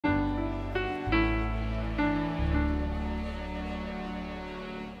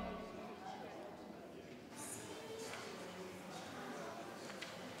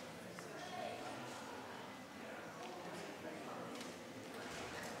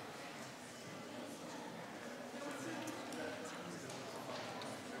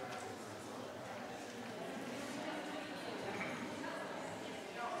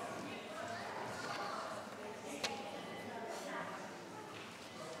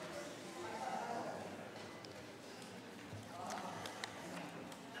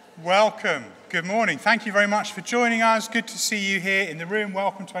Welcome. Good morning. Thank you very much for joining us. Good to see you here in the room.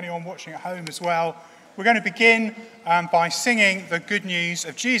 Welcome to anyone watching at home as well. We're going to begin by singing the good news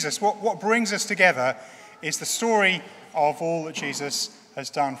of Jesus. What brings us together is the story of all that Jesus has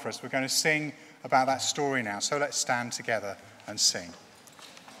done for us. We're going to sing about that story now. So let's stand together and sing.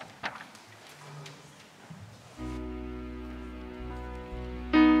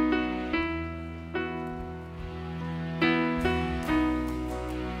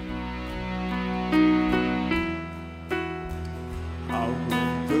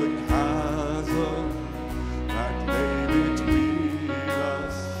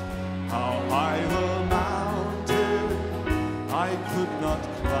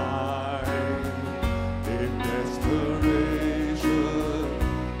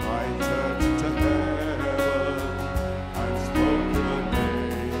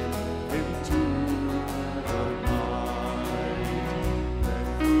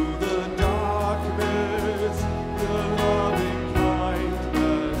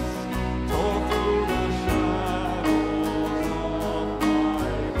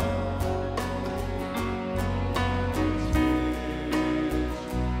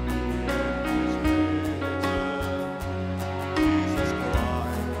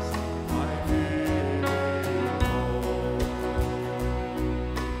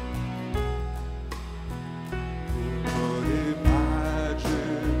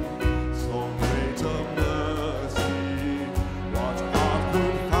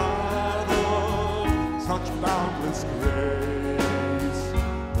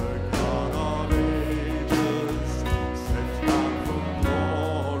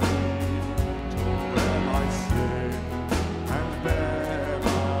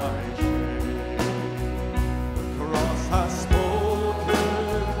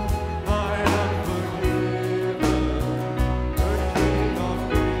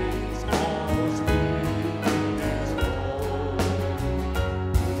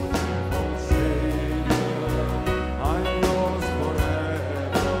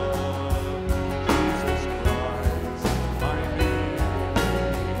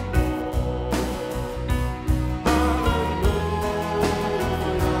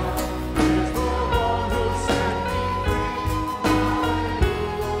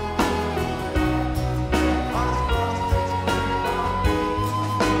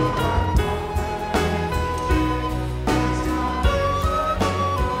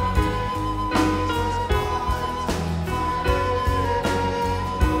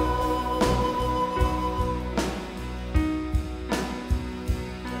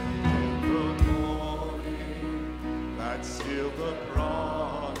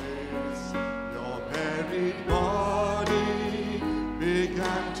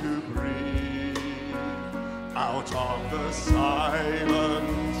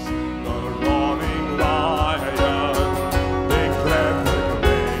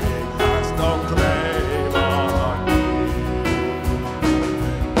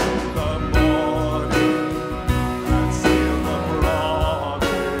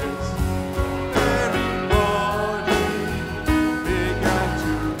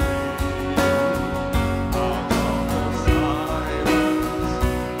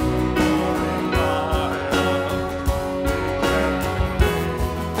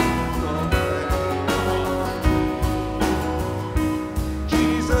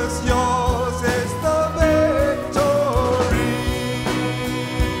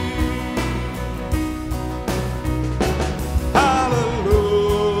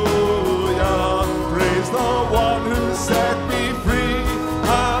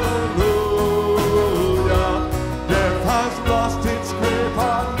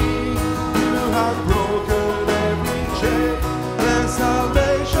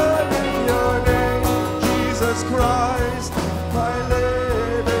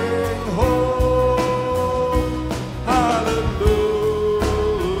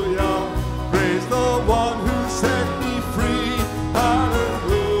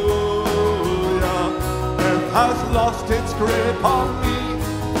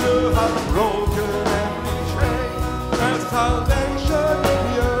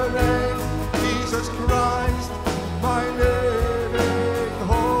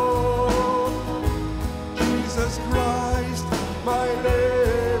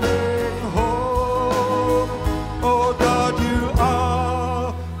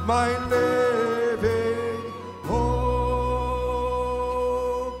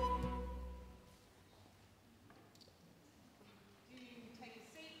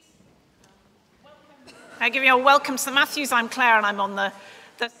 I give you a welcome to St Matthews. I'm Claire and I'm on the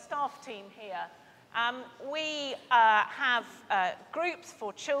staff team here. We have groups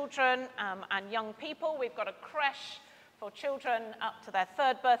for children and young people. We've got a creche for children up to their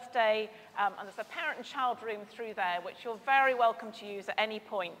 3rd birthday, and there's a parent and child room through there, which you're very welcome to use at any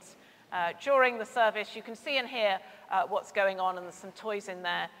point during the service. You can see and hear what's going on, and there's some toys in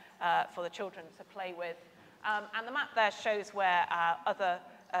there for the children to play with. And the map there shows where our other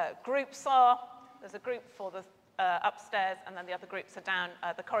groups are. There's a group for the upstairs, and then the other groups are down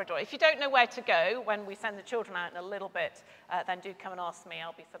the corridor. If you don't know where to go when we send the children out in a little bit, then do come and ask me.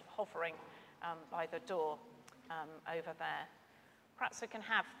 I'll be sort of hovering by the door over there. Perhaps we can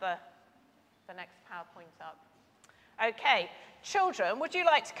have the next PowerPoint up. Okay, children, would you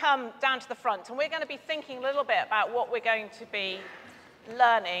like to come down to the front? And we're going to be thinking a little bit about what we're going to be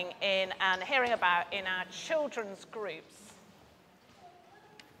learning in and hearing about in our children's groups.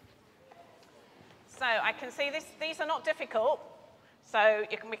 So I can see these are not difficult, so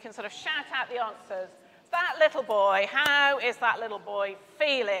we can sort of shout out the answers. That little boy, how is that little boy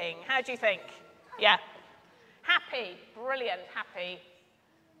feeling? How do you think? Yeah. Happy, brilliant, happy.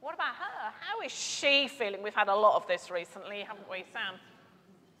 What about her? How is she feeling? We've had a lot of this recently, haven't we, Sam?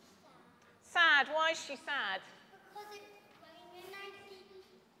 Sad. Why is she sad? Because it's raining and she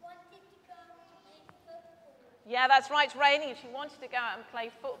wanted to go and play football. Yeah, that's right, it's raining and she wanted to go out and play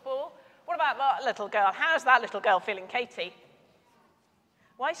football. What about that little girl? How's that little girl feeling, Katie?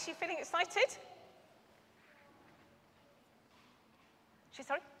 Why is she feeling excited? She's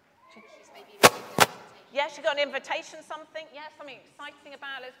sorry? She's maybe received an invitation. Yeah, she got an invitation, something. Yeah, something exciting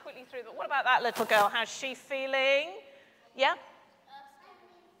about it. Let's quickly through that. What about that little girl? How's she feeling? Yeah?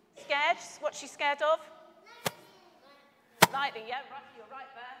 Scared? What's she scared of? Lightning, yeah, right, you're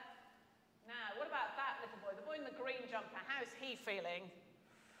right there. Now, what about that little boy? The boy in the green jumper, how's he feeling?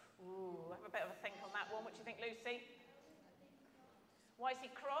 Ooh, have a bit of a think on that one. What do you think, Lucy? Why is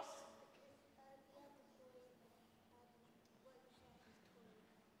he cross?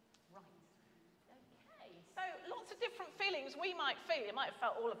 So lots of different feelings we might feel. You might have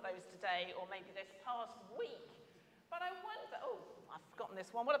felt all of those today or maybe this past week. But I wonder, oh, I've forgotten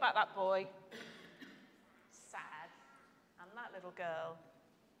this one. What about that boy? Sad. And that little girl?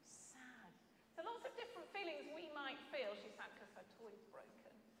 Sad. So lots of different feelings we might feel. She's sad because her toy's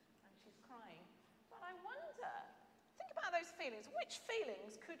broken and she's crying. But I wonder, think about those feelings. Which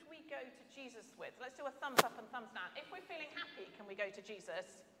feelings could we go to Jesus with? Let's do a thumbs up and thumbs down. If we're feeling happy, can we go to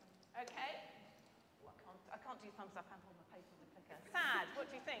Jesus? Okay? I can't do thumbs up and hold my paper on the clicker. Sad, what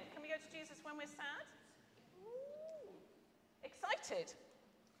do you think? Can we go to Jesus when we're sad? Ooh. Excited?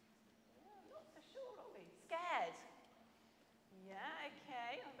 Yeah, not so sure, are we? Scared? Yeah,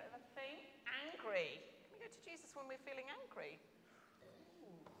 okay, a bit of a thing. Angry? Can we go to Jesus when we're feeling angry?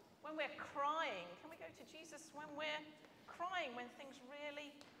 Ooh. When we're crying? Can we go to Jesus when we're crying, when things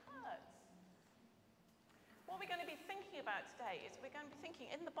really hurt? What we're going to be thinking about today is we're going to be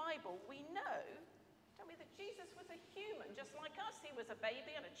thinking, in the Bible, we know, don't we, that Jesus was a human, just like us. He was a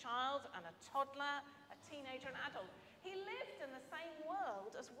baby and a child and a toddler, a teenager and adult. He lived in the same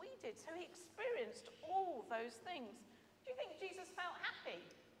world as we did, so he experienced all those things. Do you think Jesus felt happy?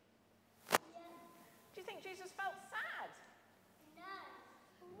 Yes. Do you think Jesus felt sad? No.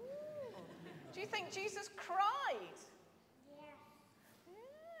 Ooh. Do you think Jesus cried? Yes.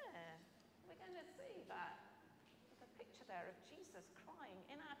 Yeah. We're going to see that. There's a picture there of Jesus crying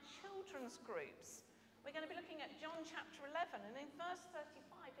in our children's groups. We're going to be looking at John chapter 11, and in verse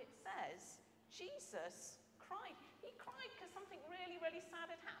 35 it says, Jesus cried. He cried because something really, really sad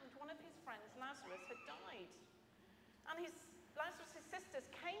had happened. One of his friends, Lazarus, had died. And Lazarus' sisters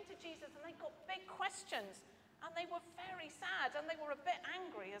came to Jesus and they got big questions. And they were very sad and they were a bit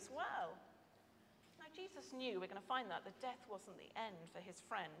angry as well. Now Jesus knew, we're going to find that, death wasn't the end for his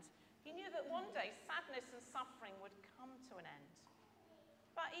friend. He knew that one day sadness and suffering would come to an end.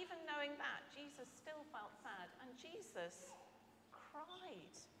 But even knowing that, Jesus still felt sad, and Jesus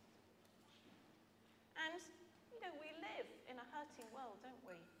cried. And, you know, we live in a hurting world, don't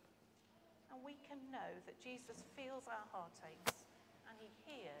we? And we can know that Jesus feels our heartaches, and he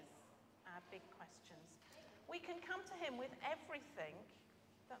hears our big questions. We can come to him with everything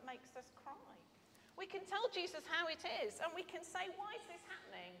that makes us cry. We can tell Jesus how it is, and we can say, why is this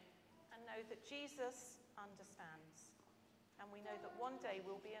happening? And know that Jesus understands. And we know that one day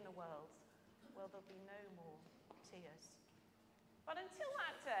we'll be in a world where there'll be no more tears. But until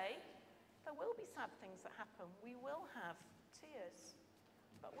that day, there will be sad things that happen. We will have tears.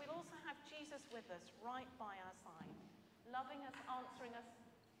 But we'll also have Jesus with us right by our side, loving us, answering us,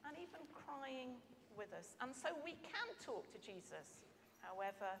 and even crying with us. And so we can talk to Jesus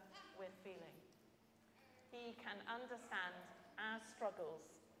however we're feeling. He can understand our struggles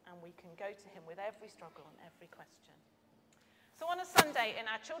and we can go to him with every struggle and every question. So on a Sunday in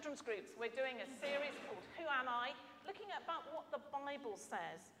our children's groups, we're doing a series called Who Am I? Looking at about what the Bible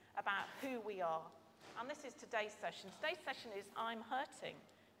says about who we are. And this is today's session. Today's session is I'm Hurting.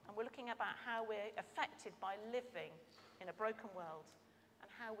 And we're looking about how we're affected by living in a broken world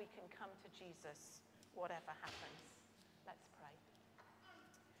and how we can come to Jesus, whatever happens. Let's pray.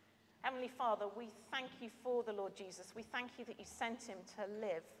 Heavenly Father, we thank you for the Lord Jesus. We thank you that you sent him to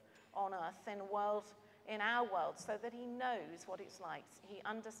live on earth in our world, so that he knows what it's like. He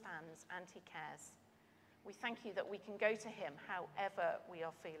understands and he cares. We thank you that we can go to him however we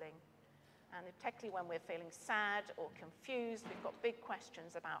are feeling. And particularly when we're feeling sad or confused, we've got big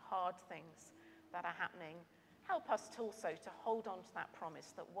questions about hard things that are happening. Help us also to hold on to that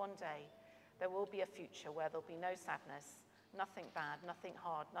promise that one day there will be a future where there'll be no sadness, nothing bad, nothing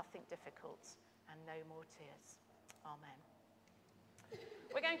hard, nothing difficult, and no more tears. Amen.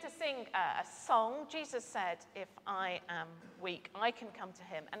 We're going to sing a song. Jesus said, if I am weak, I can come to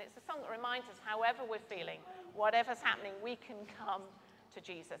him. And it's a song that reminds us, however we're feeling, whatever's happening, we can come to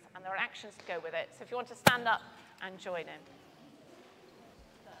Jesus. And there are actions to go with it. So if you want to stand up and join in.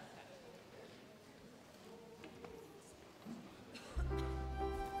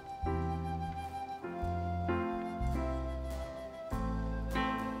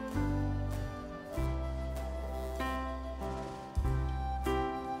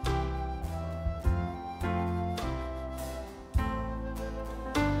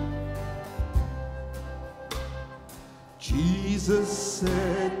 Jesus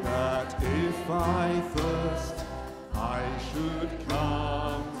said that if I thirst, I should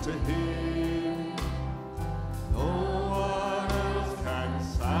come to him. No one else can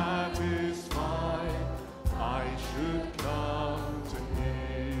satisfy, I should come to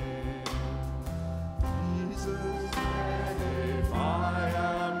him. Jesus said if I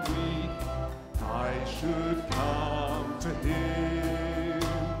am weak, I should come to him.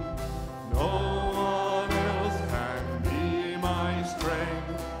 No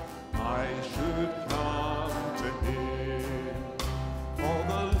I should come to him. For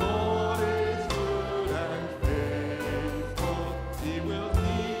the Lord is good and faithful. He will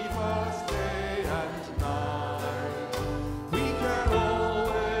keep us day and night. We can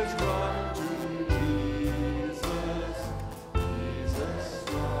always run to Jesus, Jesus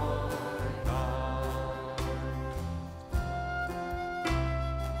strong and kind.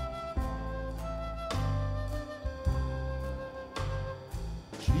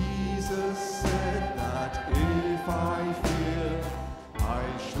 Jesus said that if I fear, I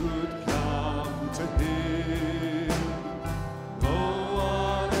should come to him. No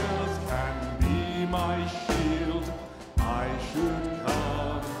one else can be my shield, I should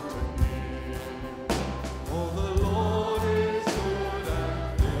come to him. For the Lord is good and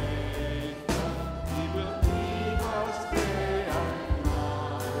faithful, he will keep us day and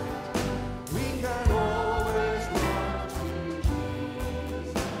night. We can always run to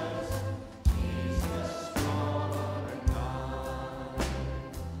Jesus.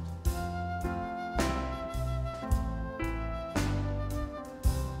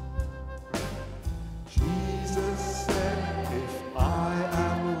 Jesus said, if I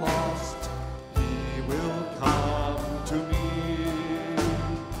am lost, he will come to me.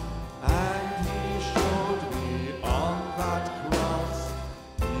 And he showed me on that cross,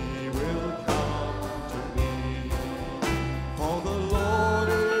 he will come to me. For the Lord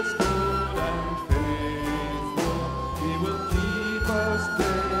is good and faithful, he will keep us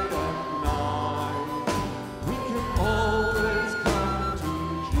day and night. We can always come to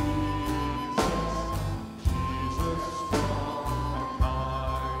Jesus, Jesus strong and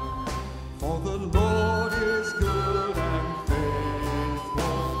kind. For the Lord is good and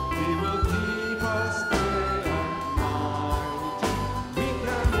faithful, he will keep us day and night. We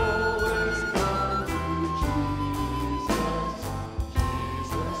can always come to Jesus,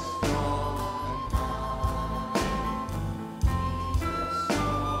 Jesus strong and kind. Jesus strong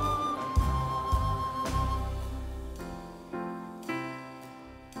and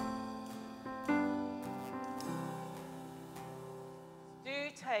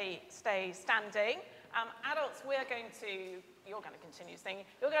Stay standing. Adults, you're going to continue singing.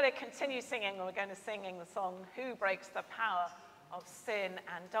 You're going to continue singing, and we're going to sing the song, Who Breaks the Power of Sin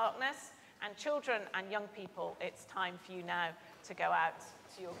and Darkness? And children and young people, it's time for you now to go out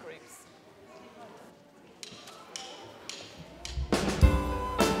to your groups.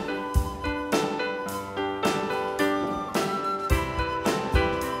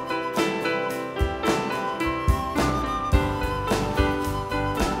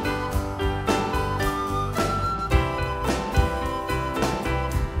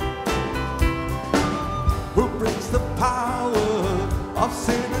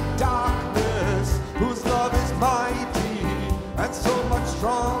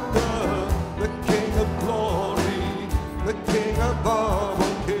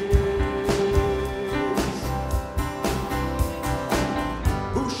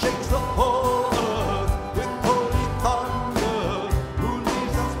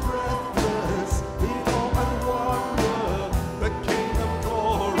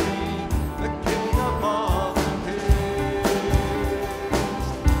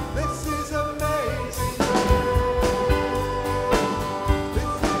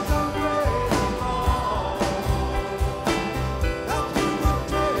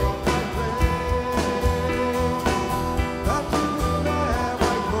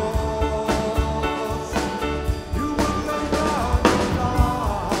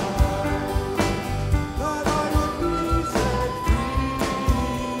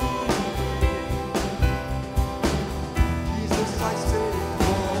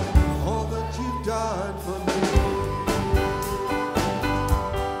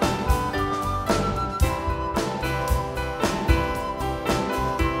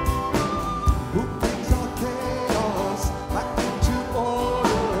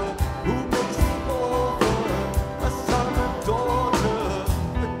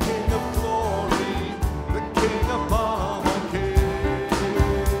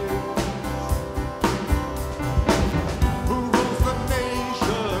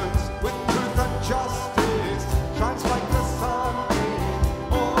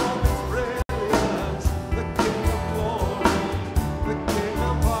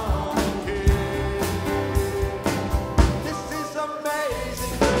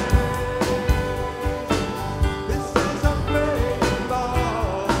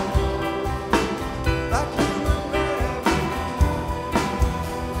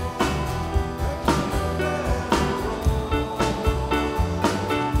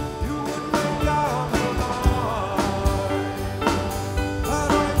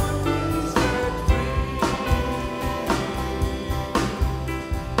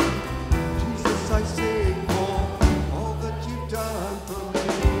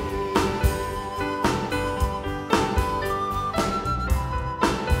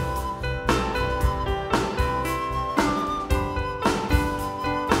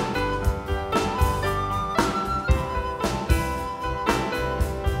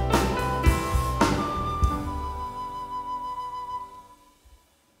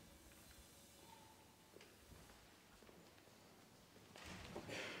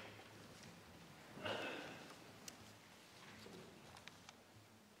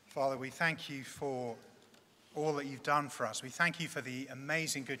 Father, we thank you for all that you've done for us. We thank you for the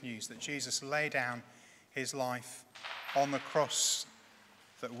amazing good news that Jesus laid down his life on the cross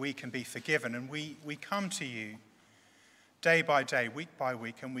that we can be forgiven. And we come to you day by day, week by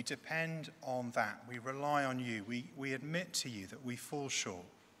week, and we depend on that. We rely on you. We admit to you that we fall short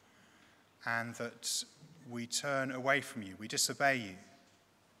and that we turn away from you. We disobey you.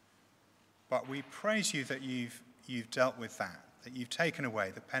 But we praise you that you've dealt with that you've taken away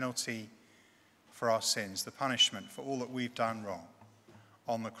the penalty for our sins, the punishment for all that we've done wrong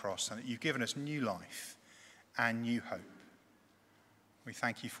on the cross, and that you've given us new life and new hope. We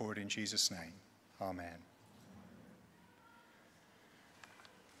thank you for it in Jesus' name. Amen.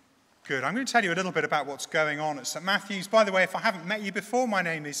 Good. I'm going to tell you a little bit about what's going on at St Matthew's. By the way, if I haven't met you before, my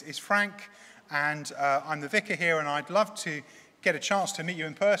name is Frank, and I'm the vicar here, and I'd love to get a chance to meet you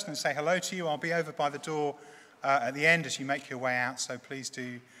in person and say hello to you. I'll be over by the door at the end as you make your way out, so please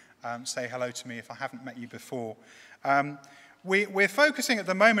do say hello to me if I haven't met you before. We're focusing at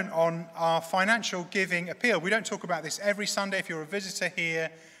the moment on our financial giving appeal. We don't talk about this every Sunday. If you're a visitor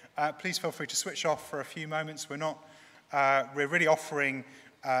here, please feel free to switch off for a few moments. We're really offering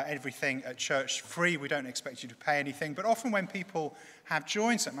everything at church free. We don't expect you to pay anything. But often when people have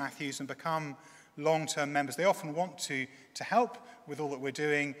joined St Matthew's and become long-term members, they often want to help with all that we're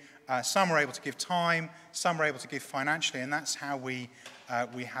doing. Some are able to give time, some are able to give financially, and that's how we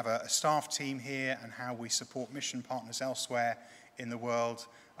have a staff team here and how we support mission partners elsewhere in the world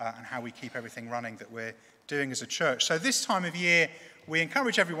and how we keep everything running that we're doing as a church. So this time of year, we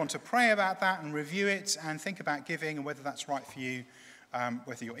encourage everyone to pray about that and review it and think about giving and whether that's right for you,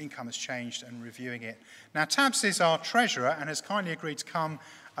 whether your income has changed, and reviewing it. Now, Tabs is our treasurer and has kindly agreed to come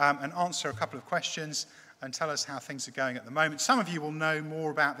and answer a couple of questions and tell us how things are going at the moment. Some of you will know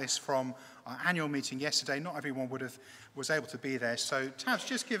more about this from our annual meeting yesterday. Not everyone was able to be there. So, Tabs,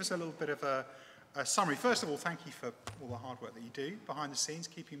 just give us a little bit of a summary. First of all, thank you for all the hard work that you do behind the scenes,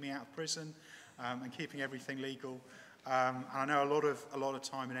 keeping me out of prison and keeping everything legal. And I know a lot of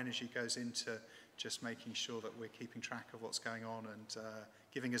time and energy goes into just making sure that we're keeping track of what's going on and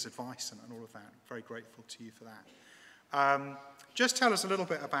giving us advice and all of that. Very grateful to you for that. Just tell us a little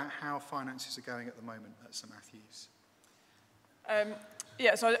bit about how finances are going at the moment at St Matthew's.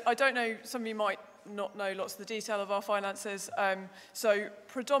 So I don't know, some of you might not know lots of the detail of our finances. So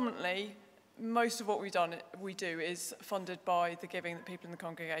predominantly, most of what we do is funded by the giving that people in the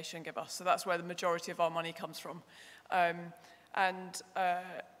congregation give us. So that's where the majority of our money comes from.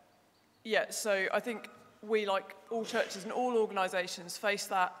 So I think we, like all churches and all organisations, face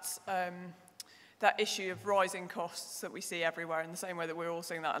that issue of rising costs that we see everywhere, in the same way that we're all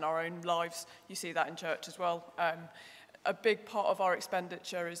seeing that in our own lives. You see that in church as well. A big part of our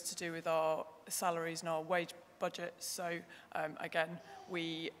expenditure is to do with our salaries and our wage budgets. So again,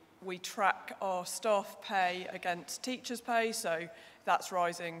 we track our staff pay against teachers' pay, so that's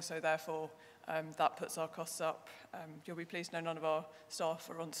rising, so therefore that puts our costs up. You'll be pleased to know none of our staff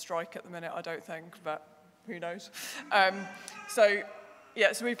are on strike at the minute, I don't think, but who knows. So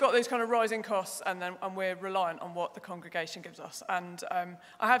we've got those kind of rising costs, and we're reliant on what the congregation gives us. And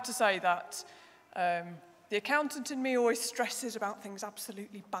I have to say that the accountant in me always stresses about things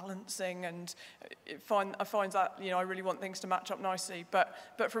absolutely balancing, and I find that, I really want things to match up nicely. But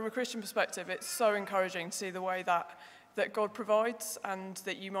from a Christian perspective, it's so encouraging to see the way that God provides, and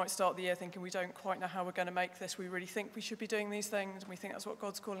that you might start the year thinking, we don't quite know how we're going to make this. We really think we should be doing these things, and we think that's what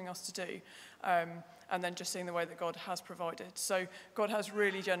God's calling us to do. And then just seeing the way that God has provided. So God has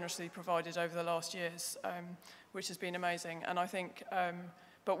really generously provided over the last years, which has been amazing. And I think,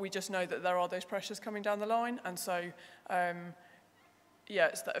 but we just know that there are those pressures coming down the line. And so,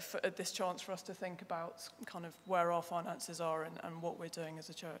 it's this chance for us to think about kind of where our finances are and what we're doing as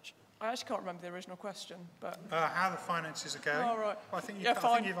a church. I actually can't remember the original question, but... how the finances are going. Oh, right. Well, I think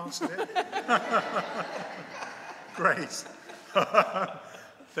you've answered it. Great.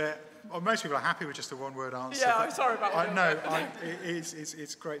 Most people are happy with just a one-word answer. Yeah, I'm sorry about that.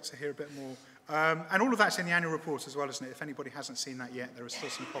 It's great to hear a bit more. And all of that's in the annual report as well, isn't it? If anybody hasn't seen that yet, there are still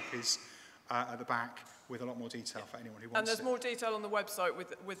some copies at the back with a lot more detail for anyone who wants it. And there's more detail on the website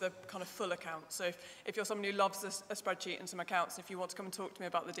with a kind of full account. So if you're somebody who loves a spreadsheet and some accounts, if you want to come and talk to me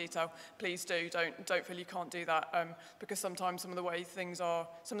about the detail, please do. Don't feel you can't do that, because sometimes some of the way things are,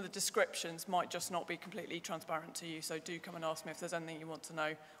 some of the descriptions might just not be completely transparent to you. So do come and ask me if there's anything you want to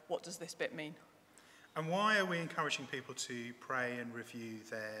know. What does this bit mean? And why are we encouraging people to pray and review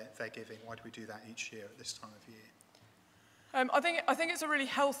their giving? Why do we do that each year at this time of year? I think it's a really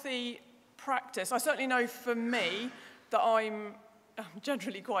healthy practice. I certainly know for me that I'm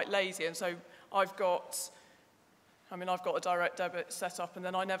generally quite lazy, and so I've got I mean, I've got a direct debit set up and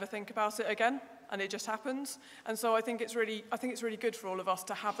then I never think about it again, and it just happens. And so I think it's really good for all of us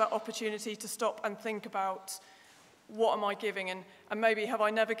to have that opportunity to stop and think about, what am I giving? And maybe have I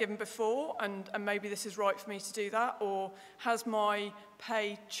never given before, and maybe this is right for me to do that? Or has my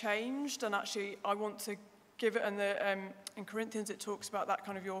pay changed and actually I want to give it? And in Corinthians it talks about that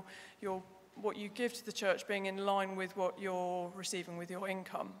kind of your what you give to the church being in line with what you're receiving with your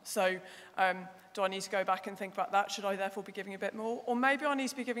income. So do I need to go back and think about that? Should I therefore be giving a bit more? Or maybe I need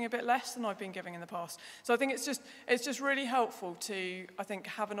to be giving a bit less than I've been giving in the past. So I think it's just really helpful to, I think,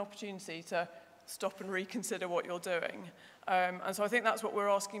 have an opportunity to stop and reconsider what you're doing. And so I think that's what we're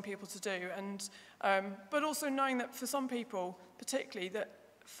asking people to do. And but also knowing that for some people, particularly, that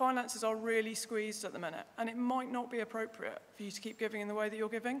finances are really squeezed at the minute, and it might not be appropriate for you to keep giving in the way that you're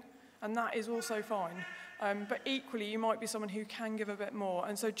giving. And that is also fine. But equally, you might be someone who can give a bit more.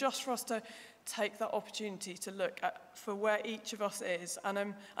 And so just for us to take that opportunity to look at for where each of us is.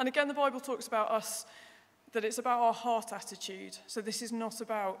 And again, the Bible talks about us, that it's about our heart attitude. So this is not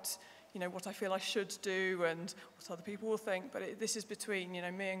about, what I feel I should do and what other people will think. But this is between,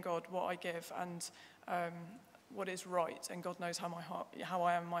 me and God, what I give and what is right. And God knows how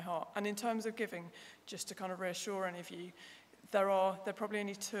I am in my heart. And in terms of giving, just to kind of reassure any of you, there are probably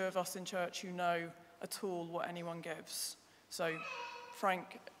only 2 of us in church who know at all what anyone gives. So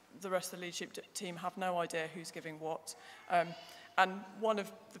Frank, the rest of the leadership team have no idea who's giving what. And one of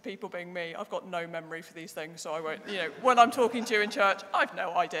the people being me, I've got no memory for these things, so I won't, when I'm talking to you in church, I've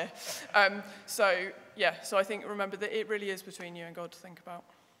no idea. So I think remember that it really is between you and God to think about.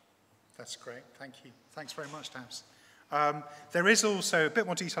 That's great. Thank you. Thanks very much, Tabs. There is also a bit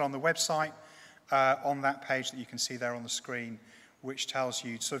more detail on the website. On that page that you can see there on the screen, which tells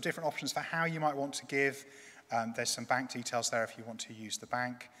you sort of different options for how you might want to give. There's some bank details there if you want to use the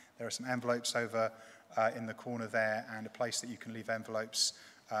bank. There are some envelopes over in the corner there, and a place that you can leave envelopes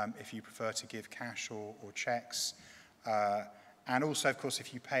if you prefer to give cash or checks. And also, of course,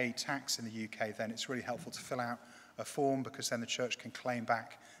 if you pay tax in the UK, then it's really helpful to fill out a form, because then the church can claim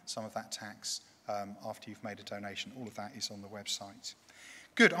back some of that tax after you've made a donation. All of that is on the website.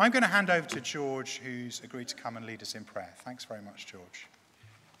 Good. I'm going to hand over to George, who's agreed to come and lead us in prayer. Thanks very much, George.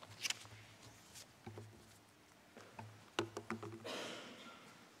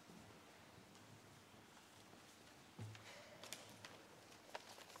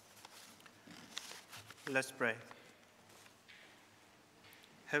 Let's pray.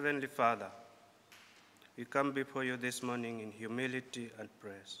 Heavenly Father, we come before you this morning in humility and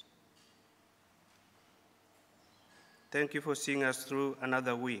praise. Thank you for seeing us through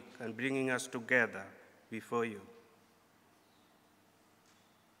another week and bringing us together before you.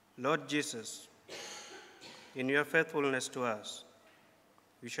 Lord Jesus, in your faithfulness to us,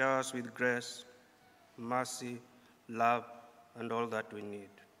 you shower us with grace, mercy, love, and all that we need.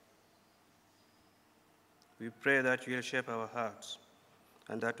 We pray that you will shape our hearts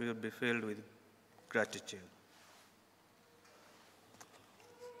and that we will be filled with gratitude.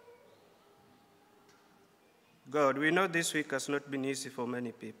 God, we know this week has not been easy for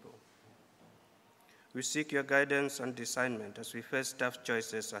many people. We seek your guidance and discernment as we face tough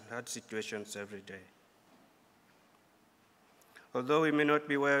choices and hard situations every day. Although we may not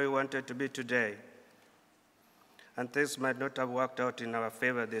be where we wanted to be today, and things might not have worked out in our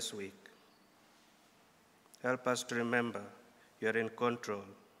favor this week, help us to remember you are in control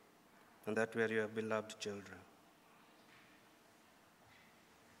and that we are your beloved children.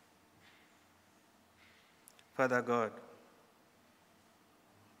 Father God,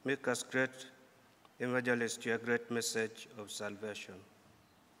 make us great evangelists to your great message of salvation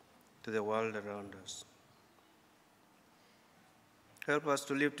to the world around us. Help us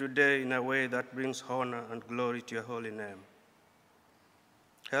to live today in a way that brings honor and glory to your holy name.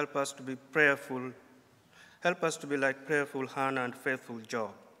 Help us to be prayerful. Help us to be like prayerful Hannah and faithful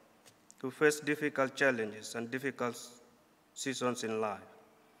Job, who faced difficult challenges and difficult seasons in life,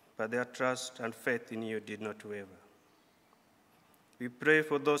 but their trust and faith in you did not waver. We pray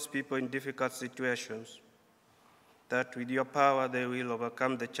for those people in difficult situations, that with your power they will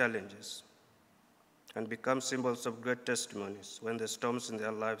overcome the challenges and become symbols of great testimonies when the storms in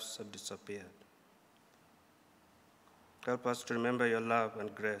their lives have disappeared. Help us to remember your love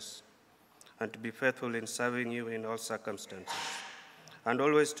and grace and to be faithful in serving you in all circumstances, and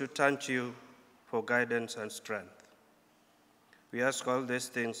always to turn to you for guidance and strength. We ask all these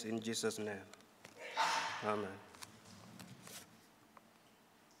things in Jesus' name. Amen.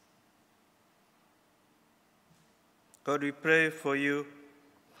 God, we pray for you.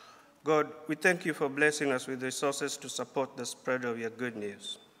 God, we thank you for blessing us with resources to support the spread of your good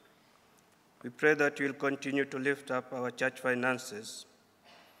news. We pray that you will continue to lift up our church finances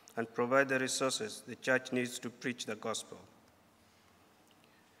and provide the resources the church needs to preach the gospel.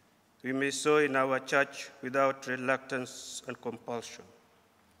 We may sow in our church without reluctance and compulsion.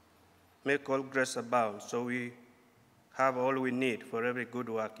 Make all grace abound so we have all we need for every good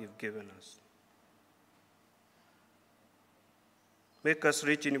work you've given us. Make us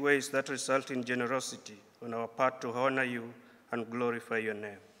rich in ways that result in generosity on our part to honor you and glorify your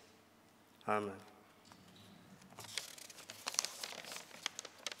name. Amen.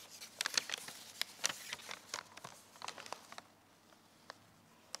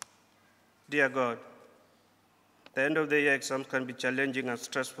 Dear God, the end of the year exams can be challenging and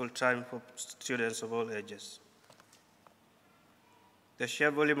stressful time for students of all ages. The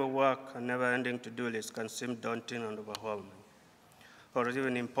sheer volume of work and never-ending to-do list can seem daunting and overwhelming, or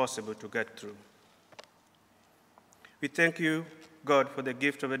even impossible to get through. We thank you, God, for the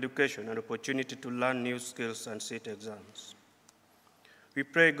gift of education and opportunity to learn new skills and sit exams. We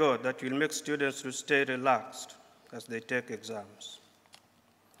pray, God, that you'll make students to stay relaxed as they take exams.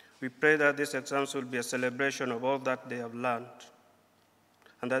 We pray that these exams will be a celebration of all that they have learned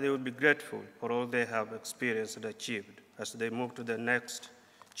and that they will be grateful for all they have experienced and achieved as they move to the next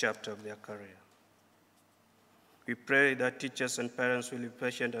chapter of their career. We pray that teachers and parents will be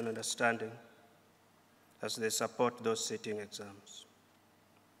patient and understanding as they support those sitting exams.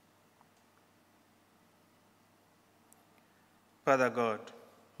 Father God,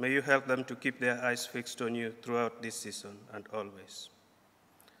 may you help them to keep their eyes fixed on you throughout this season and always,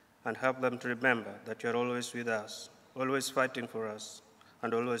 and help them to remember that you are always with us, always fighting for us,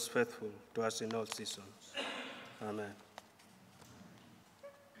 and always faithful to us in all seasons. Amen.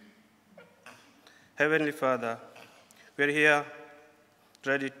 Heavenly Father, we are here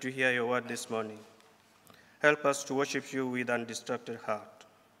ready to hear your word this morning. Help us to worship you with undistracted heart.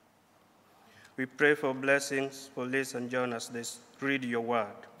 We pray for blessings for Liz and John as they read your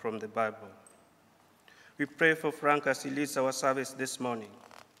word from the Bible. We pray for Frank as he leads our service this morning.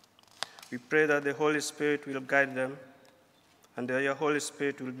 We pray that the Holy Spirit will guide them and that your Holy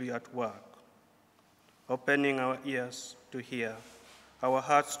Spirit will be at work, opening our ears to hear, our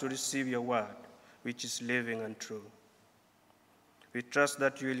hearts to receive your word, which is living and true. We trust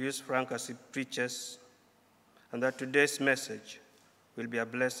that you will use Frank as he preaches and that today's message will be a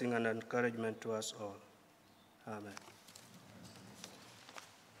blessing and encouragement to us all. Amen.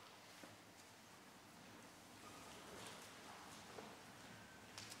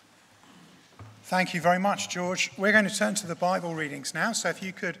 Thank you very much, George. We're going to turn to the Bible readings now. So if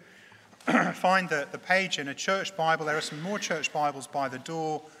you could find the page in a church Bible, there are some more church Bibles by the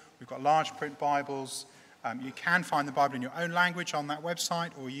door. We've got large print Bibles. You can find the Bible in your own language on that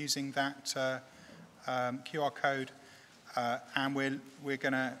website or using that QR code. And we're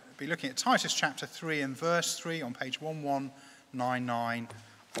going to be looking at Titus chapter 3 and verse 3 on page 1199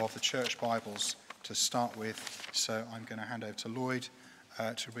 of the church Bibles to start with. So I'm going to hand over to Lloyd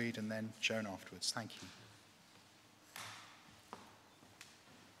to read and then Joan afterwards. Thank you.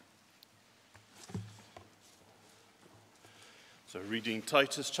 So reading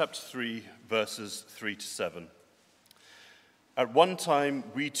Titus chapter 3, verses 3 to 7. At one time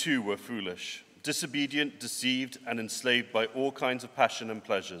we too were foolish, disobedient, deceived, and enslaved by all kinds of passion and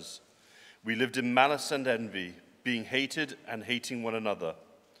pleasures. We lived in malice and envy, being hated and hating one another.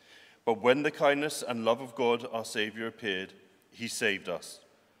 But when the kindness and love of God our Savior appeared, he saved us,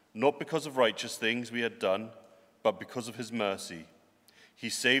 not because of righteous things we had done, but because of his mercy. He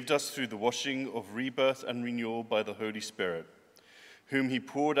saved us through the washing of rebirth and renewal by the Holy Spirit, whom he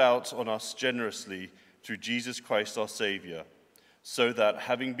poured out on us generously through Jesus Christ our Savior, so that,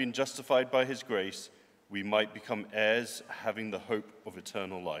 having been justified by his grace, we might become heirs, having the hope of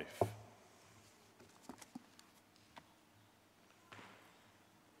eternal life.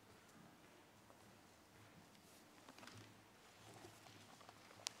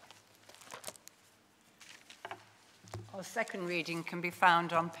 Our second reading can be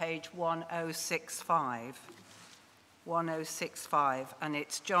found on page 1065. 1065, and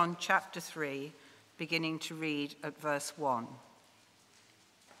it's John chapter 3, beginning to read at verse 1.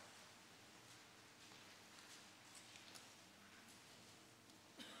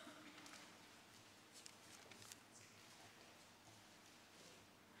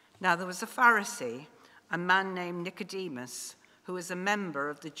 Now there was a Pharisee, a man named Nicodemus, who was a member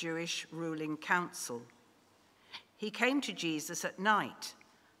of the Jewish ruling council. He came to Jesus at night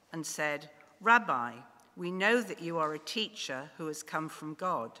and said, "Rabbi, we know that you are a teacher who has come from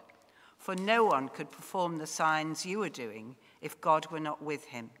God, for no one could perform the signs you are doing if God were not with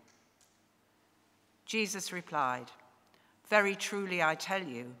him." Jesus replied, "Very truly I tell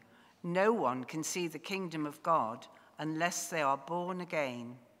you, No one can see the kingdom of God unless they are born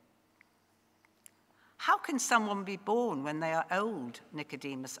again." "How can someone be born when they are old?"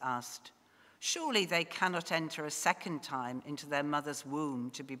 Nicodemus asked. "Surely they cannot enter a second time into their mother's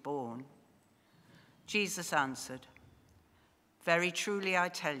womb to be born." Jesus answered, "Very truly I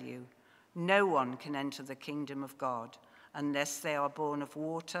tell you, no one can enter the kingdom of God unless they are born of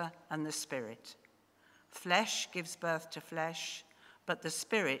water and the Spirit. Flesh gives birth to flesh, but the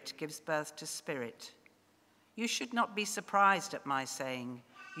Spirit gives birth to spirit. You should not be surprised at my saying,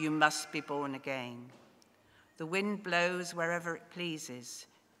 'You must be born again.' The wind blows wherever it pleases.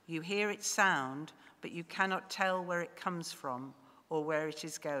 You hear its sound, but you cannot tell where it comes from or where it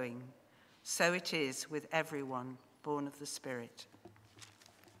is going. So it is with everyone born of the Spirit."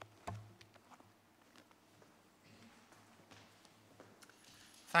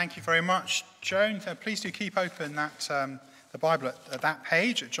 Thank you very much, Joan. Please do keep open that the Bible at that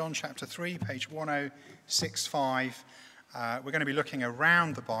page, at John chapter 3, page 1065. We're going to be looking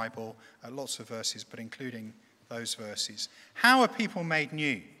around the Bible at lots of verses, but including those verses. How are people made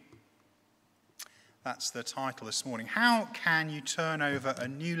new? That's the title this morning. How can you turn over a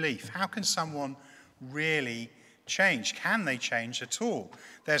new leaf? How can someone really change? Can they change at all?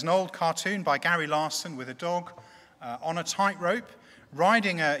 There's an old cartoon by Gary Larson with a dog on a tightrope,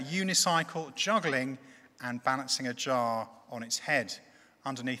 riding a unicycle, juggling and balancing a jar on its head.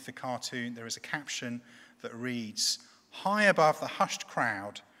 Underneath the cartoon, there is a caption that reads, "High above the hushed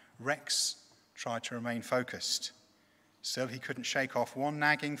crowd, Rex tried to remain focused. Still, he couldn't shake off one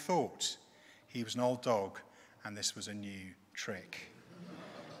nagging thought. He was an old dog, and this was a new trick."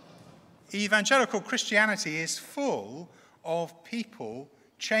 Evangelical Christianity is full of people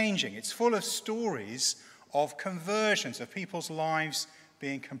changing. It's full of stories of conversions, of people's lives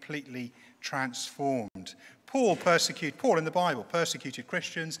being completely transformed. Paul in the Bible persecuted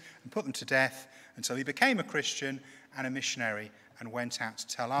Christians and put them to death until he became a Christian and a missionary and went out to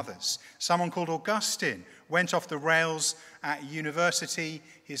tell others. Someone called Augustine went off the rails at university.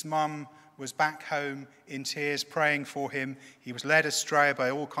 His mum was back home in tears praying for him. He was led astray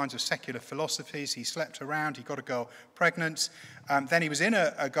by all kinds of secular philosophies. He slept around. He got a girl pregnant. Then he was in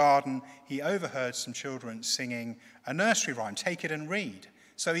a garden. He overheard some children singing a nursery rhyme, "Take it and read."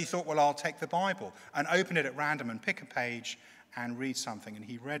 So he thought, well, I'll take the Bible and open it at random and pick a page and read something. And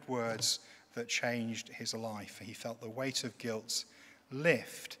he read words that changed his life. He felt the weight of guilt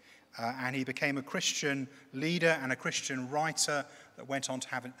lift. And he became a Christian leader and a Christian writer that went on to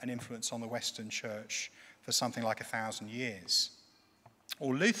have an influence on the Western church for something like 1,000 years.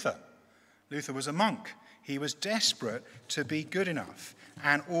 Or Luther. Luther was a monk. He was desperate to be good enough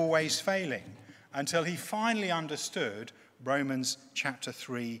and always failing until he finally understood Romans chapter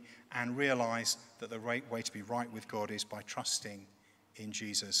 3 and realized that the right way to be right with God is by trusting in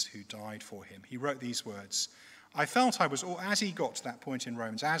Jesus who died for him. He wrote these words, "I felt I was, as he got to that point in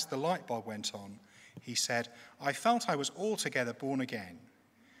Romans, as the light bulb went on, he said, I felt I was altogether born again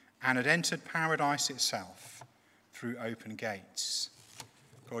and had entered paradise itself through open gates."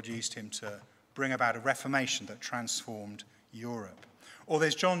 God used him to bring about a reformation that transformed Europe. Or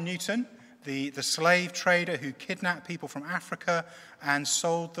there's John Newton, the slave trader who kidnapped people from Africa and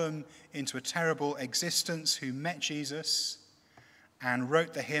sold them into a terrible existence, who met Jesus and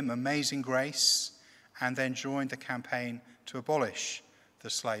wrote the hymn Amazing Grace, and then joined the campaign to abolish the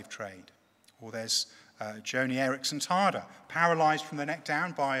slave trade. Or there's Joni Eareckson Tada, paralyzed from the neck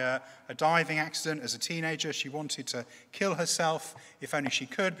down by a diving accident as a teenager. She wanted to kill herself if only she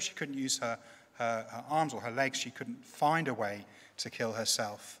could, but she couldn't use her arms or her legs. She couldn't find a way to kill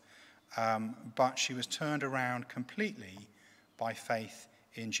herself. But she was turned around completely by faith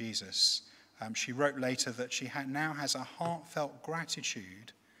in Jesus. She wrote later that she now has a heartfelt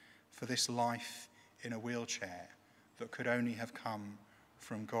gratitude for this life in a wheelchair that could only have come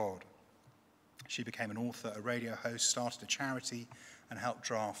from God. She became an author, a radio host, started a charity, and helped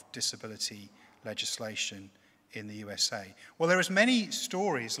draft disability legislation in the USA. Well, there are as many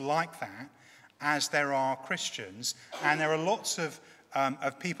stories like that as there are Christians, and there are lots of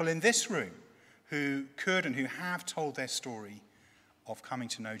people in this room who could and who have told their story of coming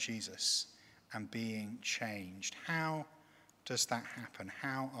to know Jesus and being changed. How does that happen?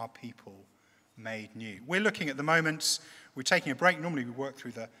 How are people made new? We're looking at the moment, we're taking a break. Normally we work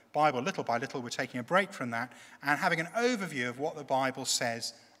through the Bible little by little. We're taking a break from that and having an overview of what the Bible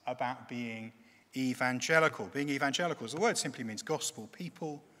says about being evangelical. Being evangelical, as the word simply means gospel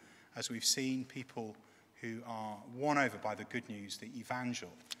people, as we've seen, people who are won over by the good news, the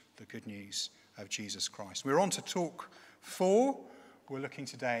evangel, the good news of Jesus Christ. We're on to talk 4. We're looking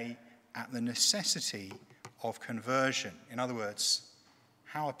today at the necessity of conversion. In other words,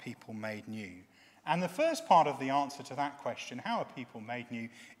 How are people made new? And the first part of the answer to that question, how are people made new,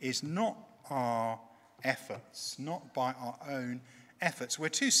 is not our efforts, not by our own efforts. We're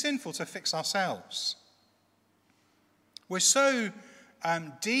too sinful to fix ourselves. We're so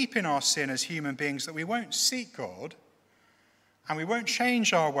deep in our sin as human beings that we won't seek God, and we won't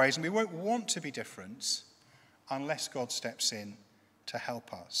change our ways, and we won't want to be different unless God steps in to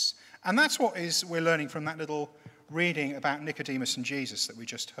help us. And that's what we're learning from that little reading about Nicodemus and Jesus that we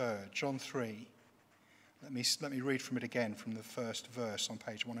just heard, John 3. Let me read from it again from the first verse on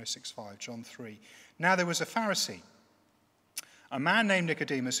page 1065, John 3. Now there was a Pharisee, a man named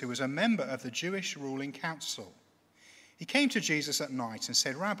Nicodemus, who was a member of the Jewish ruling council. He came to Jesus at night and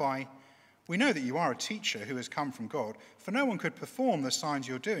said, Rabbi, we know that you are a teacher who has come from God, for no one could perform the signs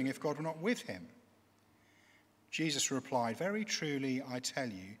you're doing if God were not with him. Jesus replied, very truly, I tell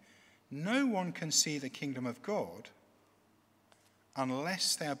you, no one can see the kingdom of God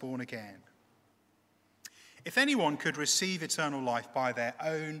unless they are born again. If anyone could receive eternal life by their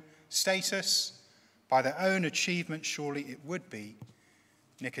own status, by their own achievement, surely it would be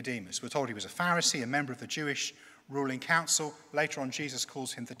Nicodemus. We're told he was a Pharisee, a member of the Jewish ruling council. Later on, Jesus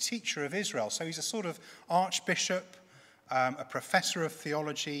calls him the teacher of Israel. So he's a sort of archbishop, a professor of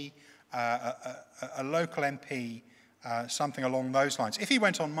theology, a local MP, something along those lines. If he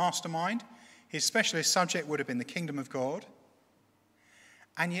went on Mastermind, his specialist subject would have been the kingdom of God.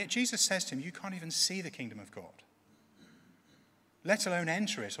 And yet Jesus says to him, you can't even see the kingdom of God, let alone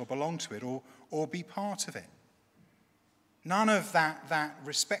enter it or belong to it or be part of it. None of that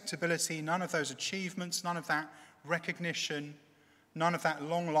respectability, none of those achievements, none of that recognition, none of that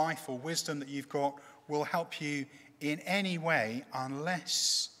long life or wisdom that you've got will help you in any way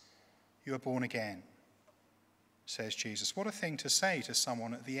unless you are born again, says Jesus. What a thing to say to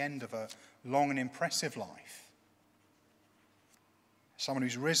someone at the end of a long and impressive life. Someone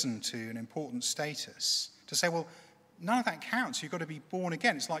who's risen to an important status, to say, well, none of that counts. You've got to be born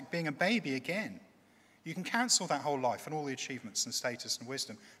again. It's like being a baby again. You can cancel that whole life and all the achievements and status and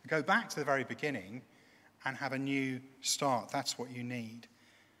wisdom and go back to the very beginning and have a new start. That's what you need.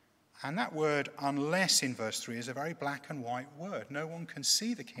 And that word, unless, in verse 3, is a very black and white word. No one can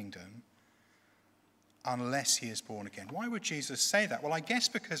see the kingdom unless he is born again. Why would Jesus say that? Well, I guess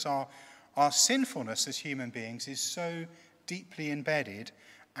because our sinfulness as human beings is so deeply embedded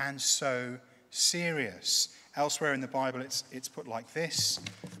and so serious. Elsewhere in the Bible, it's put like this: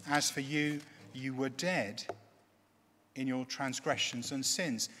 as for you, you were dead in your transgressions and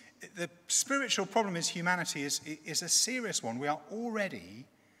sins. The spiritual problem is humanity is a serious one. We are already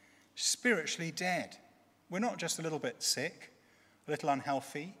spiritually dead. We're not just a little bit sick, a little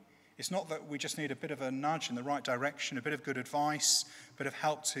unhealthy. It's not that we just need a bit of a nudge in the right direction, a bit of good advice, a bit of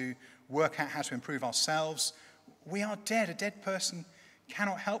help to work out how to improve ourselves. We are dead. A dead person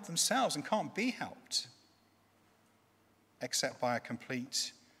cannot help themselves and can't be helped except by a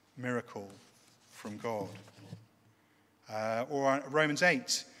complete miracle from God. Or Romans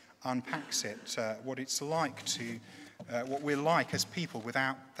 8 unpacks it, what it's like to, what we're like as people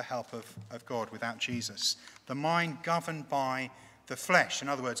without the help of God, without Jesus. The mind governed by the flesh, in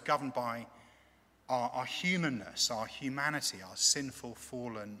other words, governed by our humanness, our humanity, our sinful,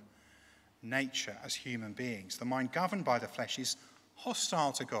 fallen nature as human beings. The mind governed by the flesh is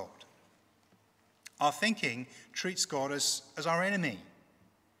hostile to God. Our thinking treats God as our enemy.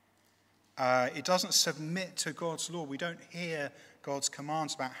 It doesn't submit to God's law. We don't hear God's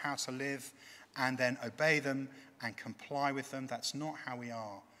commands about how to live and then obey them and comply with them. That's not how we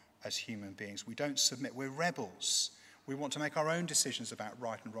are as human beings. We don't submit. We're rebels. We want to make our own decisions about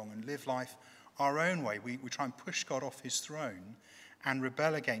right and wrong and live life our own way. We try and push God off his throne and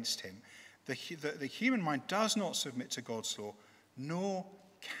rebel against him. The human mind does not submit to God's law, nor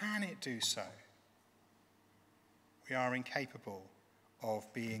can it do so. We are incapable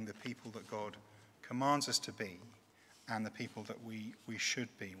of being the people that God commands us to be and the people that we should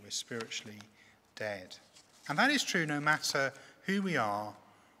be. We're spiritually dead. And that is true no matter who we are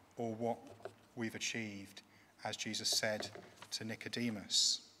or what we've achieved, as Jesus said to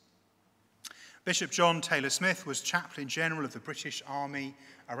Nicodemus. Bishop John Taylor Smith was chaplain general of the British Army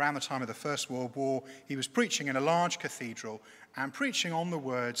around the time of the First World War. He was preaching in a large cathedral and preaching on the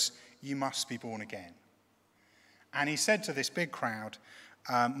words, "You must be born again." And he said to this big crowd,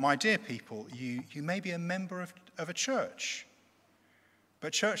 my dear people, you may be a member of a church,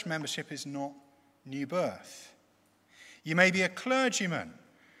 but church membership is not new birth. You may be a clergyman,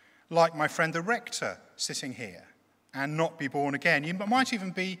 like my friend the rector sitting here, and not be born again. You might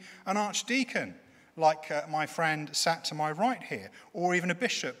even be an archdeacon, like my friend sat to my right here, or even a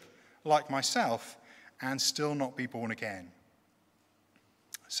bishop, like myself, and still not be born again.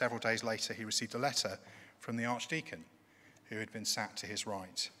 Several days later, he received a letter from the archdeacon who had been sat to his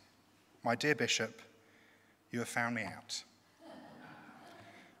right. "My dear Bishop, you have found me out.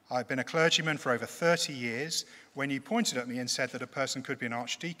 I've been a clergyman for over 30 years. When you pointed at me and said that a person could be an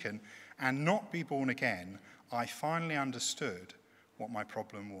archdeacon and not be born again, I finally understood what my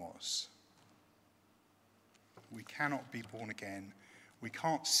problem was." We cannot be born again. We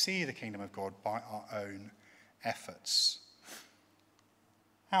can't see the kingdom of God by our own efforts.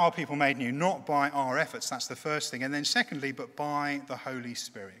 How are people made new? Not by our efforts, that's the first thing. And then secondly, but by the Holy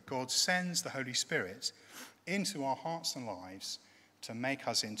Spirit. God sends the Holy Spirit into our hearts and lives to make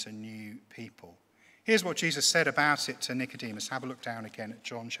us into new people. Here's what Jesus said about it to Nicodemus. Have a look down again at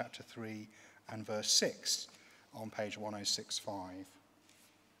John chapter 3 and verse 6 on page 1065.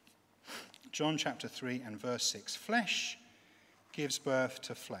 John chapter 3 and verse 6. Flesh gives birth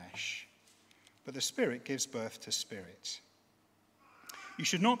to flesh, but the Spirit gives birth to spirit. You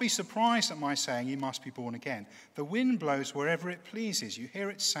should not be surprised at my saying you must be born again. The wind blows wherever it pleases. You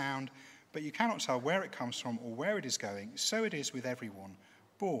hear its sound, but you cannot tell where it comes from or where it is going. So it is with everyone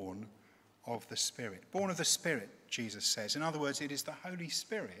born of the Spirit. Born of the Spirit, Jesus says. In other words, it is the Holy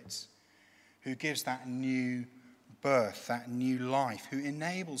Spirit who gives that new birth, that new life, who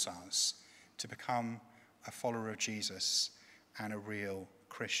enables us to become a follower of Jesus and a real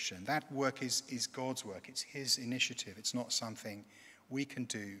Christian. That work is God's work. It's his initiative. It's not something we can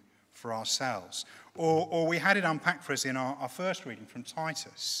do for ourselves. Or we had it unpacked for us in our first reading from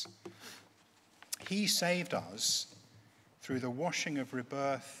Titus. He saved us through the washing of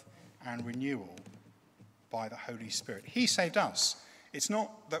rebirth and renewal by the Holy Spirit. He saved us. It's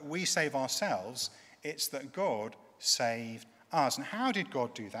not that we save ourselves, it's that God saved us. And how did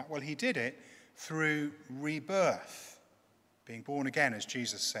God do that? Well, he did it through rebirth, being born again, as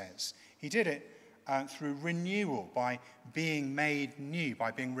Jesus says. He did it through renewal, by being made new,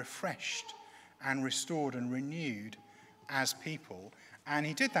 by being refreshed and restored and renewed as people. And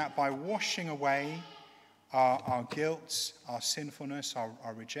he did that by washing away our guilt, our sinfulness,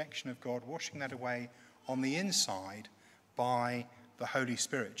 our rejection of God, washing that away on the inside by the Holy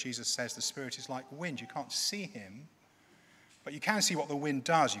Spirit. Jesus says the Spirit is like wind. You can't see him, but you can see what the wind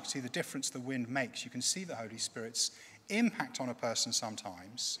does. You can see the difference the wind makes. You can see the Holy Spirit's impact on a person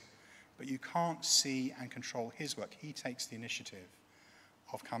sometimes, but you can't see and control his work. He takes the initiative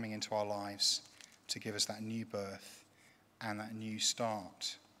of coming into our lives to give us that new birth and that new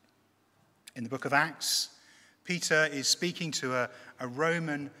start. In the book of Acts, Peter is speaking to a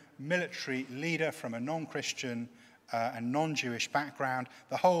Roman military leader from a non-Christian and non-Jewish background.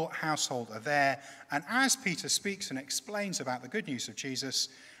 The whole household are there. And as Peter speaks and explains about the good news of Jesus,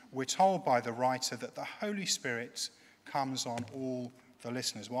 we're told by the writer that the Holy Spirit comes on all the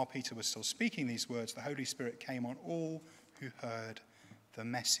listeners. While Peter was still speaking these words, the Holy Spirit came on all who heard the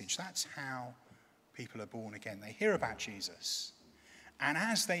message. That's how people are born again. They hear about Jesus. And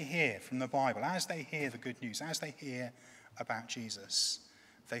as they hear from the Bible, as they hear the good news, as they hear about Jesus,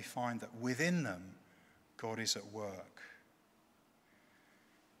 they find that within them, God is at work.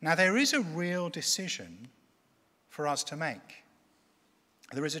 Now, there is a real decision for us to make.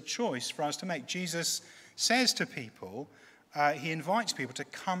 There is a choice for us to make. Jesus says to people, he invites people to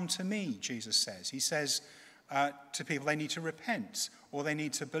come to me, Jesus says. He says to people they need to repent or they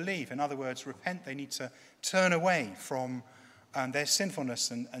need to believe. In other words, repent, they need to turn away from their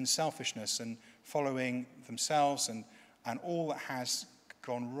sinfulness and selfishness and following themselves and all that has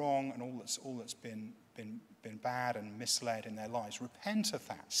gone wrong and all that's been bad and misled in their lives. Repent of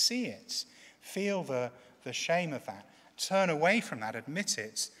that, see it, feel the shame of that, turn away from that, admit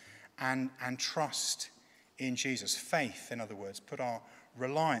it, and trust in Jesus. Faith, in other words, put our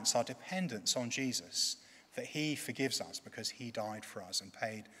reliance, our dependence on Jesus, that he forgives us because he died for us and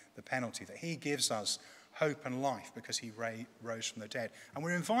paid the penalty, that he gives us hope and life because he rose from the dead. And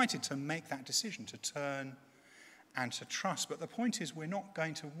we're invited to make that decision, to turn and to trust. But the point is, we're not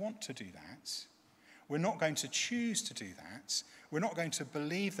going to want to do that. We're not going to choose to do that. We're not going to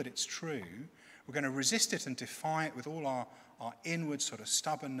believe that it's true. We're going to resist it and defy it with all our inward sort of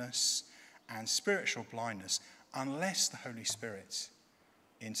stubbornness and spiritual blindness unless the Holy Spirit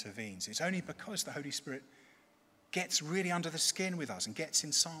intervenes. It's only because the Holy Spirit gets really under the skin with us and gets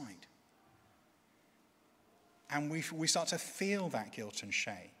inside. And we start to feel that guilt and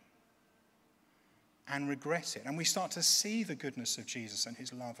shame and regret it. And we start to see the goodness of Jesus and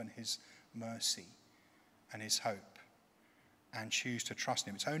his love and his mercy and his hope and choose to trust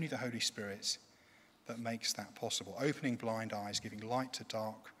him. It's only the Holy Spirit that makes that possible, opening blind eyes, giving light to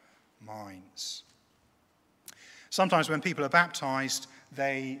dark minds. Sometimes when people are baptized,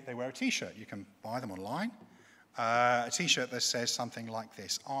 they wear a t-shirt. You can buy them online. a t-shirt that says something like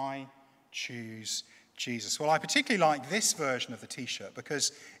this: I choose Jesus. Well, I particularly like this version of the t-shirt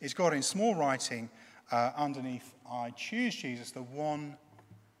because it's got in small writing underneath, I choose Jesus, the one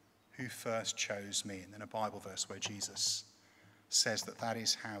who first chose me. And then a Bible verse where Jesus says that that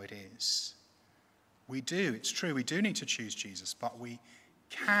is how it is. We do, it's true, we do need to choose Jesus, but we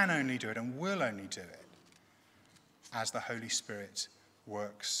can only do it and will only do it as the Holy Spirit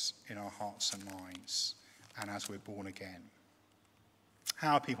works in our hearts and minds and as we're born again.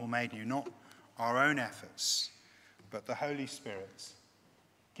 How are people made new? Not our own efforts, but the Holy Spirit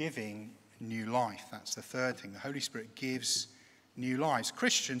giving new life. That's the third thing. The Holy Spirit gives new lives.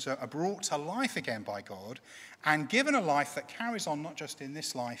 Christians are brought to life again by God and given a life that carries on not just in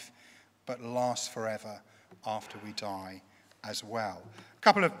this life, but lasts forever after we die as well. A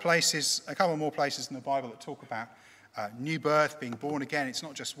couple more places in the Bible that talk about new birth, being born again. It's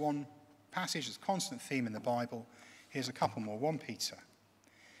not just one passage, it's a constant theme in the Bible. Here's a couple more. 1 Peter.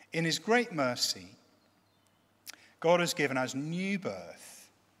 In his great mercy, God has given us new birth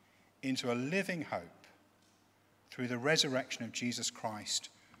into a living hope through the resurrection of Jesus Christ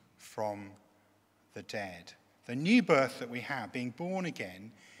from the dead. The new birth that we have, being born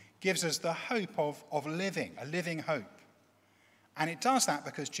again, gives us the hope of living, a living hope. And it does that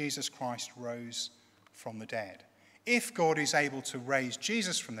because Jesus Christ rose from the dead. If God is able to raise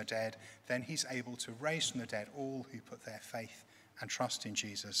Jesus from the dead, then he's able to raise from the dead all who put their faith and trust in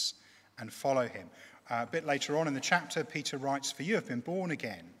Jesus and follow him. A bit later on in the chapter, Peter writes, "For you have been born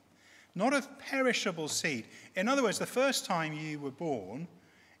again, not of perishable seed." In other words, the first time you were born,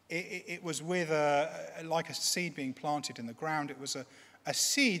 it was with like a seed being planted in the ground. It was a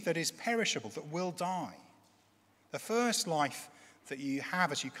seed that is perishable, that will die. The first life that you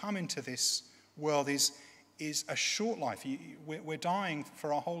have as you come into this world is a short life. We're dying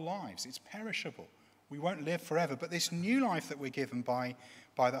for our whole lives. It's perishable. We won't live forever. But this new life that we're given by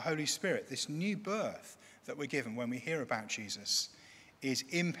the Holy Spirit, this new birth that we're given when we hear about Jesus, is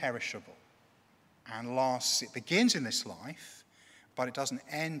imperishable and lasts. It begins in this life, but it doesn't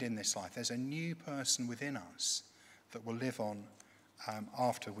end in this life. There's a new person within us that will live on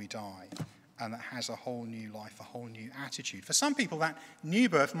after we die, and that has a whole new life, a whole new attitude. For some people, that new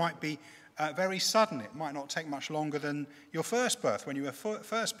birth might be very sudden. It might not take much longer than your first birth when you were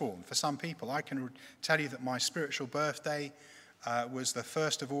first born. For some people, I can tell you that my spiritual birthday was the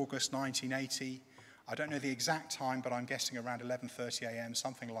 1st of August 1980. I don't know the exact time, but I'm guessing around 11:30 a.m.,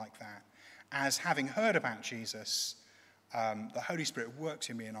 something like that. As having heard about Jesus, the Holy Spirit worked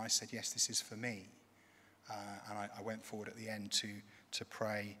in me, and I said, yes, this is for me. And I went forward at the end to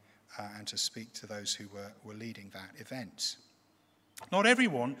pray and to speak to those who were leading that event. Not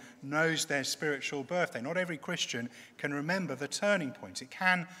everyone knows their spiritual birthday. Not every Christian can remember the turning point. It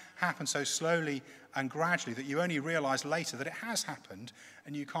can happen so slowly and gradually that you only realize later that it has happened,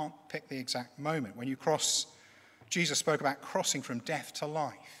 and you can't pick the exact moment. When you cross, Jesus spoke about crossing from death to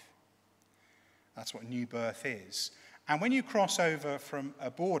life. That's what new birth is. And when you cross over from a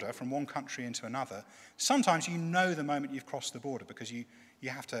border, from one country into another, sometimes you know the moment you've crossed the border because you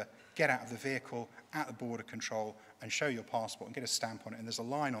have to get out of the vehicle at the border control and show your passport and get a stamp on it. And there's a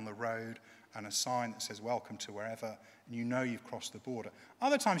line on the road and a sign that says, welcome to wherever, and you know you've crossed the border.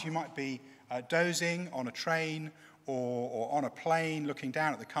 Other times you might be dozing on a train or on a plane looking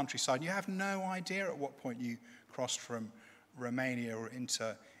down at the countryside, and you have no idea at what point you crossed from Romania or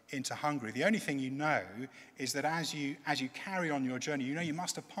into Hungary. The only thing you know is that as you carry on your journey, you know you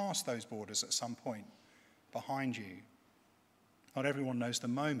must have passed those borders at some point behind you. Not everyone knows the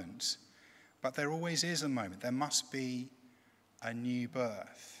moment, but there always is a moment. There must be a new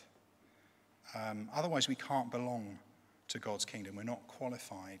birth. Otherwise, we can't belong to God's kingdom. We're not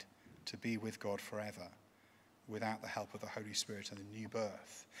qualified to be with God forever without the help of the Holy Spirit and the new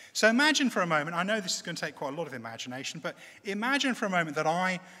birth. So imagine for a moment, I know this is going to take quite a lot of imagination, but imagine for a moment that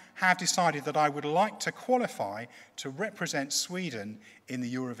I have decided that I would like to qualify to represent Sweden in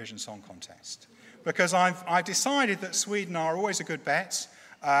the Eurovision Song Contest. Because I've decided that Sweden are always a good bet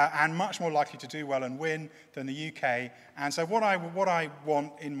and much more likely to do well and win than the UK. And so what I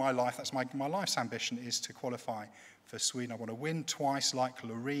want in my life, that's my life's ambition, is to qualify for Sweden. I want to win twice like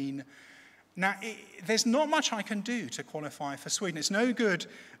Loreen. Now, there's not much I can do to qualify for Sweden. It's no good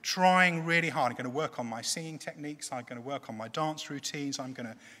trying really hard. I'm going to work on my singing techniques. I'm going to work on my dance routines. I'm going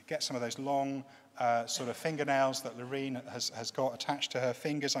to get some of those long sort of fingernails that Loreen has got attached to her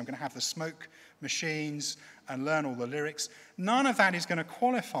fingers. I'm going to have the smoke machines and learn all the lyrics. None of that is going to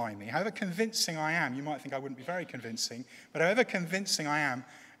qualify me. However convincing I am, you might think I wouldn't be very convincing, but however convincing I am,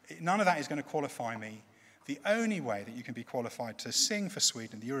 none of that is going to qualify me The only way that you can be qualified to sing for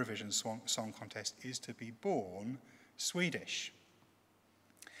Sweden in the Eurovision Song Contest is to be born Swedish.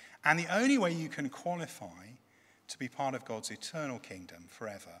 And the only way you can qualify to be part of God's eternal kingdom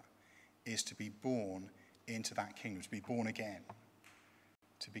forever is to be born into that kingdom, to be born again,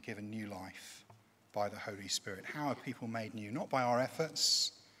 to be given new life by the Holy Spirit. How are people made new? Not by our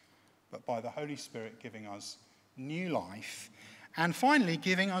efforts, but by the Holy Spirit giving us new life, and finally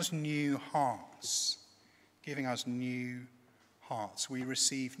giving us new hearts. Giving us new hearts. We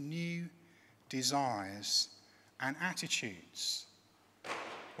receive new desires and attitudes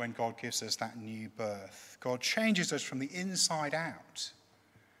when God gives us that new birth. God changes us from the inside out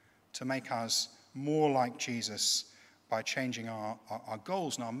to make us more like Jesus by changing our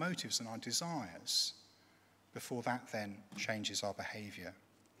goals and our motives and our desires. Before that then changes our behavior.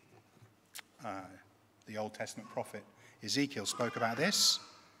 The Old Testament prophet Ezekiel spoke about this.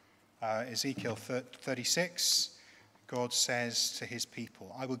 Ezekiel 36, God says to his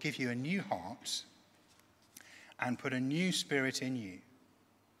people, I will give you a new heart and put a new spirit in you.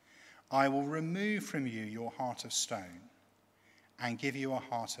 I will remove from you your heart of stone and give you a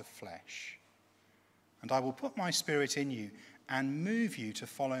heart of flesh. And I will put my spirit in you and move you to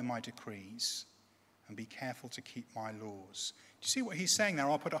follow my decrees and be careful to keep my laws. Do you see what he's saying there?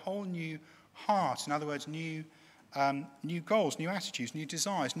 I'll put a whole new heart, in other words, new goals, new attitudes, new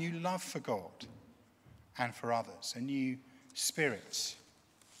desires, new love for God and for others, a new spirit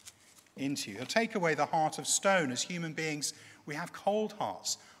into you. He'll take away the heart of stone. As human beings, we have cold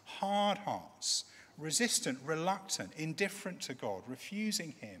hearts, hard hearts, resistant, reluctant, indifferent to God,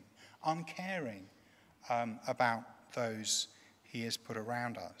 refusing him, uncaring about those he has put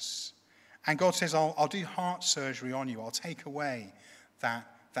around us. And God says, I'll do heart surgery on you. I'll take away that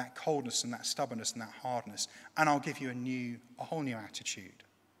coldness and that stubbornness and that hardness, and I'll give you a whole new attitude,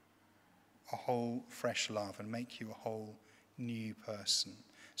 a whole fresh love, and make you a whole new person,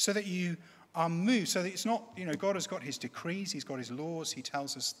 so that you are moved, so that it's not, God has got his decrees, he's got his laws. He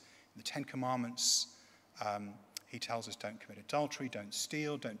tells us in the 10 Commandments, he tells us don't commit adultery, don't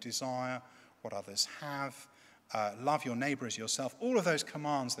steal, don't desire what others have, love your neighbor as yourself, all of those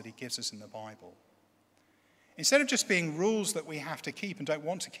commands that he gives us in the Bible. Instead of just being rules that we have to keep and don't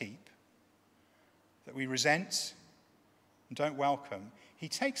want to keep, that we resent and don't welcome, he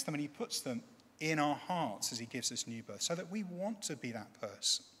takes them and he puts them in our hearts as he gives us new birth, so that we want to be that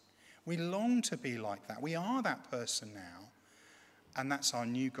person. We long to be like that. We are that person now, and that's our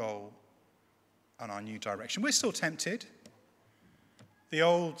new goal and our new direction. We're still tempted. The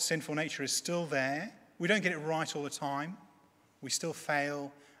old sinful nature is still there. We don't get it right all the time. We still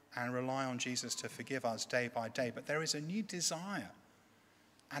fail and rely on Jesus to forgive us day by day. But there is a new desire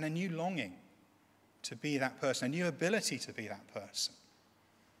and a new longing to be that person, a new ability to be that person,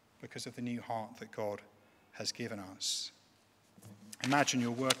 because of the new heart that God has given us. Imagine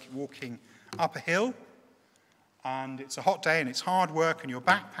you're walking up a hill, and it's a hot day and it's hard work and your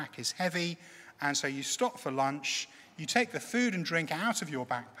backpack is heavy, and so you stop for lunch, you take the food and drink out of your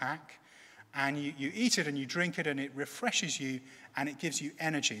backpack, and you eat it and you drink it, and it refreshes you and it gives you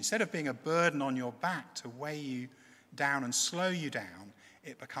energy. Instead of being a burden on your back to weigh you down and slow you down,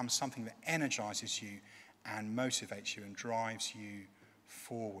 it becomes something that energizes you and motivates you and drives you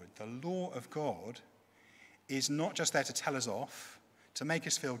forward. The law of God is not just there to tell us off, to make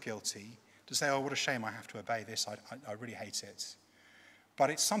us feel guilty, to say, oh, what a shame I have to obey this, I really hate it. But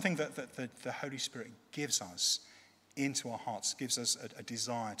it's something that the Holy Spirit gives us into our hearts, gives us a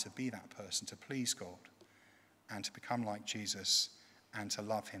desire to be that person, to please God and to become like Jesus and to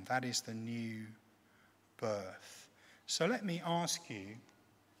love him. That is the new birth. So let me ask you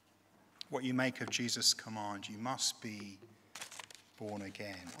what you make of Jesus' command. You must be born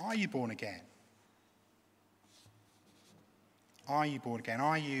again. Are you born again? Are you born again?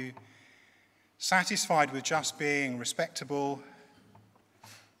 Are you satisfied with just being respectable,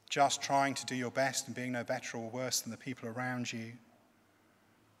 just trying to do your best and being no better or worse than the people around you?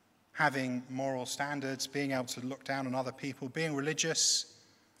 Having moral standards, being able to look down on other people, being religious,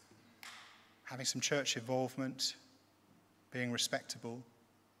 having some church involvement, being respectable?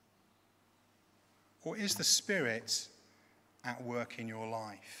 Or is the Spirit at work in your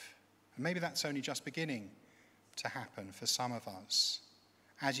life? And maybe that's only just beginning to happen for some of us.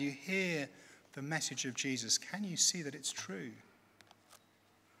 As you hear the message of Jesus, can you see that it's true?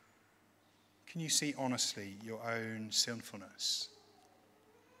 Can you see honestly your own sinfulness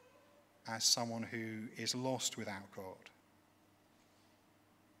as someone who is lost without God?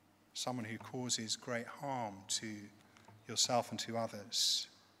 Someone who causes great harm to yourself and to others?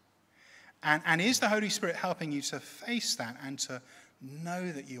 And is the Holy Spirit helping you to face that and to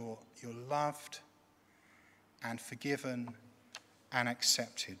know that you're loved and forgiven and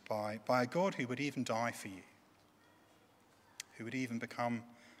accepted by a God who would even die for you, who would even become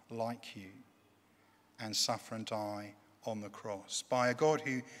like you and suffer and die on the cross, by a God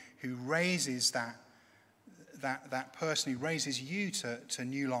who raises that person, who raises you to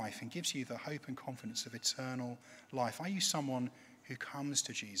new life and gives you the hope and confidence of eternal life. Are you someone who comes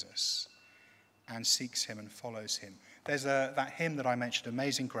to Jesus and seeks him and follows him? There's that hymn that I mentioned,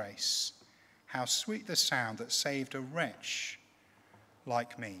 Amazing Grace. How sweet the sound that saved a wretch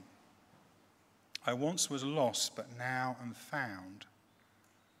like me. I once was lost, but now am found.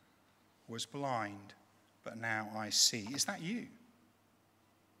 Was blind, but now I see. Is that you?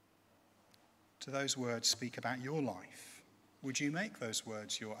 Do those words speak about your life? Would you make those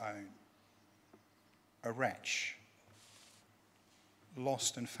words your own? A wretch,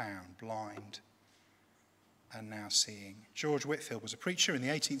 lost and found, blind and now seeing. George Whitefield was a preacher in the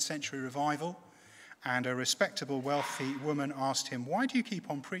 18th century revival, and a respectable, wealthy woman asked him, "Why do you keep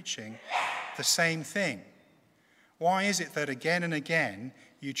on preaching the same thing? Why is it that again and again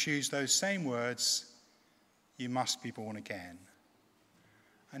you choose those same words, 'You must be born again'?"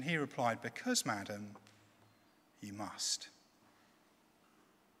 And he replied, "Because, madam, you must."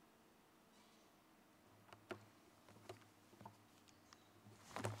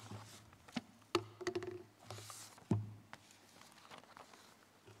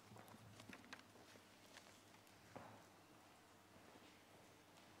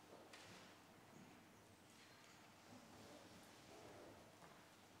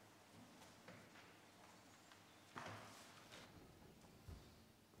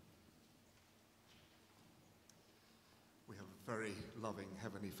 Very loving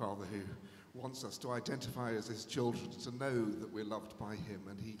Heavenly Father who wants us to identify as his children, to know that we're loved by him,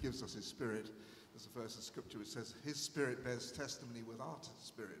 and he gives us his Spirit. There's a verse of Scripture which says, his Spirit bears testimony with our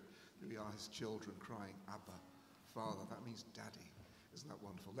spirit that we are his children, crying, Abba, Father. That means Daddy. Isn't that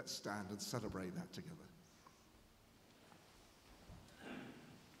wonderful? Let's stand and celebrate that together.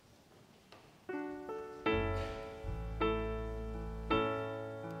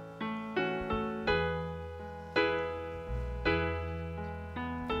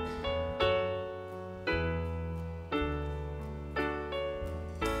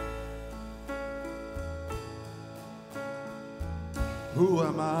 Who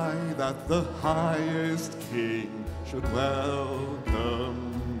am I that the highest King should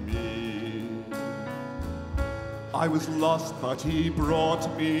welcome me? I was lost, but he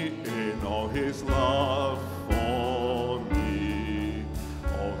brought me in. Oh, his love for me.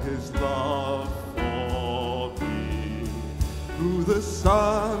 Oh, his love for me. Who the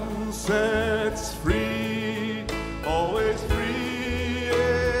sun sets free, always free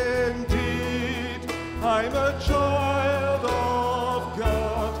indeed. I'm a child of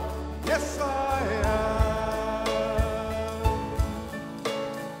God, yes I am.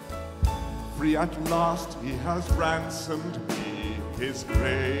 Free at last, he has ransomed me, his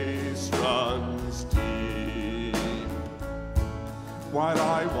grace runs deep. While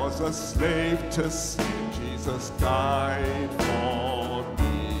I was a slave to sin, Jesus died for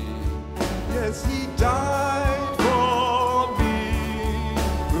me. Yes, he died for me.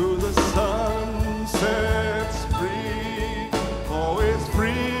 Who the sun sets free, always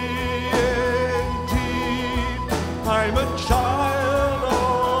free indeed. I'm a child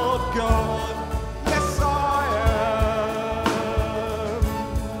of God, yes I am.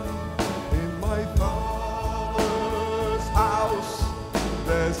 In my Father's house,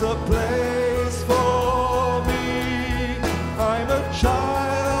 there's a place for me. I'm a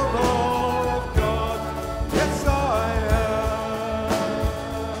child of God, yes I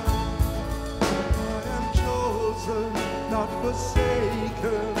am chosen, not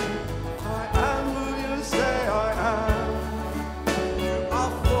forsaken. I am who you say I am. You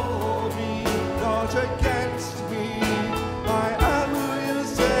are for me, not against me. I am who you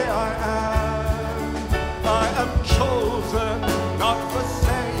say I am. I am chosen, not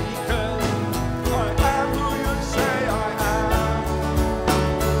forsaken. I am who you say I am.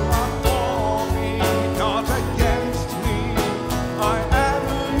 You are for me, not against me. I am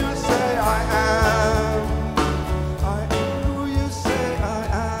who you say I am. I am who you say I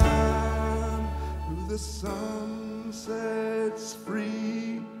am. Who the sun sets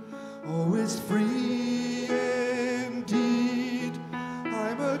free, always free indeed.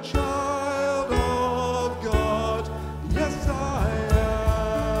 I'm a child of God, yes I am.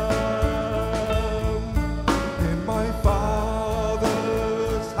 In my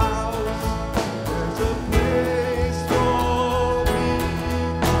Father's house, there's a place for me.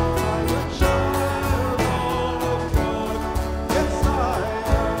 I'm a child of God, yes I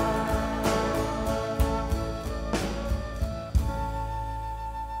am.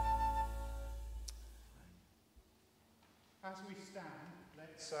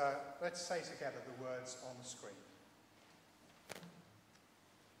 let's say together the words on the screen.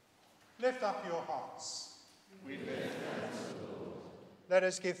 Lift up your hearts. We lift thanks to the Lord. Let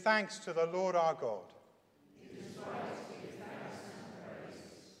us give thanks to the Lord our God. It is right to give thanks and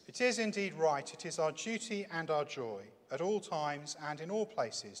praise. It is indeed right, it is our duty and our joy, at all times and in all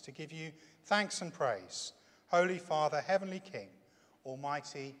places, to give you thanks and praise, Holy Father, Heavenly King,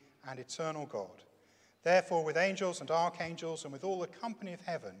 Almighty and eternal God. Therefore, with angels and archangels and with all the company of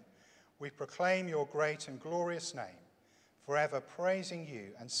heaven, we proclaim your great and glorious name, forever praising you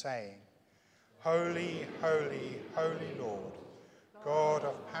and saying, Holy, holy, holy Lord, God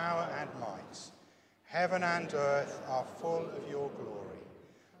of power and might, heaven and earth are full of your glory.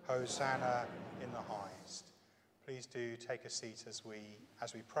 Hosanna in the highest. Please do take a seat as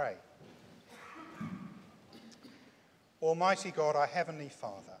we pray. Almighty God, our heavenly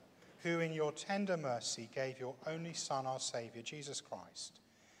Father, who in your tender mercy gave your only Son, our Saviour, Jesus Christ,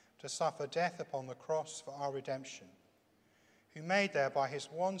 to suffer death upon the cross for our redemption, who made there by his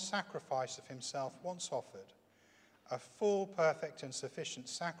one sacrifice of himself once offered, a full, perfect and sufficient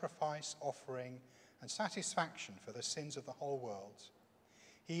sacrifice, offering and satisfaction for the sins of the whole world.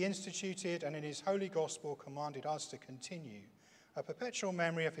 He instituted and in his holy gospel commanded us to continue a perpetual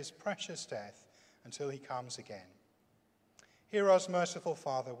memory of his precious death until he comes again. Hear us, merciful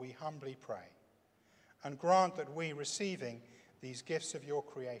Father, we humbly pray, and grant that we, receiving these gifts of your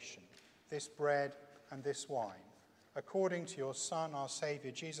creation, this bread and this wine, according to your Son, our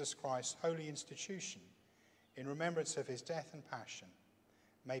Saviour, Jesus Christ's holy institution, in remembrance of his death and passion,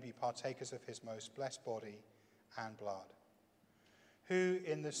 may be partakers of his most blessed body and blood, who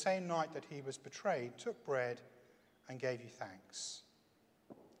in the same night that he was betrayed took bread and gave you thanks.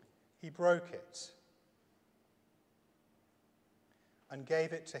 He broke it and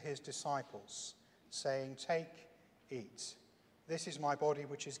gave it to his disciples, saying, Take, eat. This is my body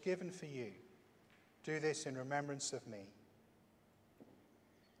which is given for you. Do this in remembrance of me.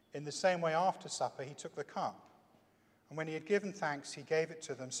 In the same way, after supper, he took the cup, and when he had given thanks, he gave it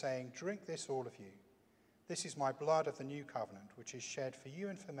to them, saying, Drink this, all of you. This is my blood of the new covenant, which is shed for you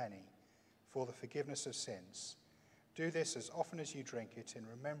and for many, for the forgiveness of sins. Do this as often as you drink it in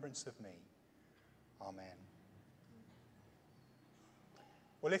remembrance of me. Amen.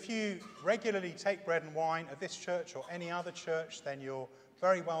 Well, if you regularly take bread and wine at this church or any other church, then you're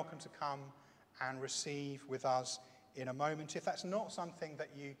very welcome to come and receive with us in a moment. If that's not something that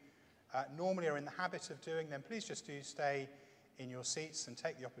you normally are in the habit of doing, then please just do stay in your seats and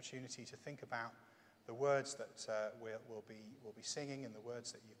take the opportunity to think about the words that we'll be singing and the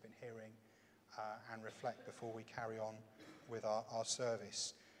words that you've been hearing and reflect before we carry on with our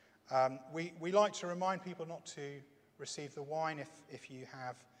service. We like to remind people not to receive the wine if you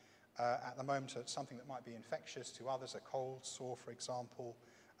have at the moment something that might be infectious to others, a cold, sore, for example,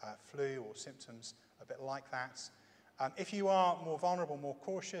 flu or symptoms a bit like that. If you are more vulnerable, more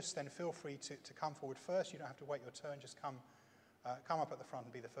cautious, then feel free to come forward first. You don't have to wait your turn. Just come up at the front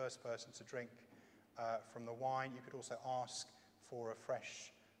and be the first person to drink from the wine. You could also ask for a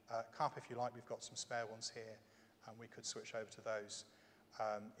fresh cup if you like. We've got some spare ones here, and we could switch over to those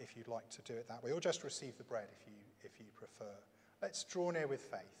if you'd like to do it that way. Or just receive the bread if you prefer. Let's draw near with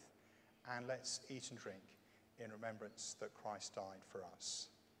faith, and let's eat and drink in remembrance that Christ died for us.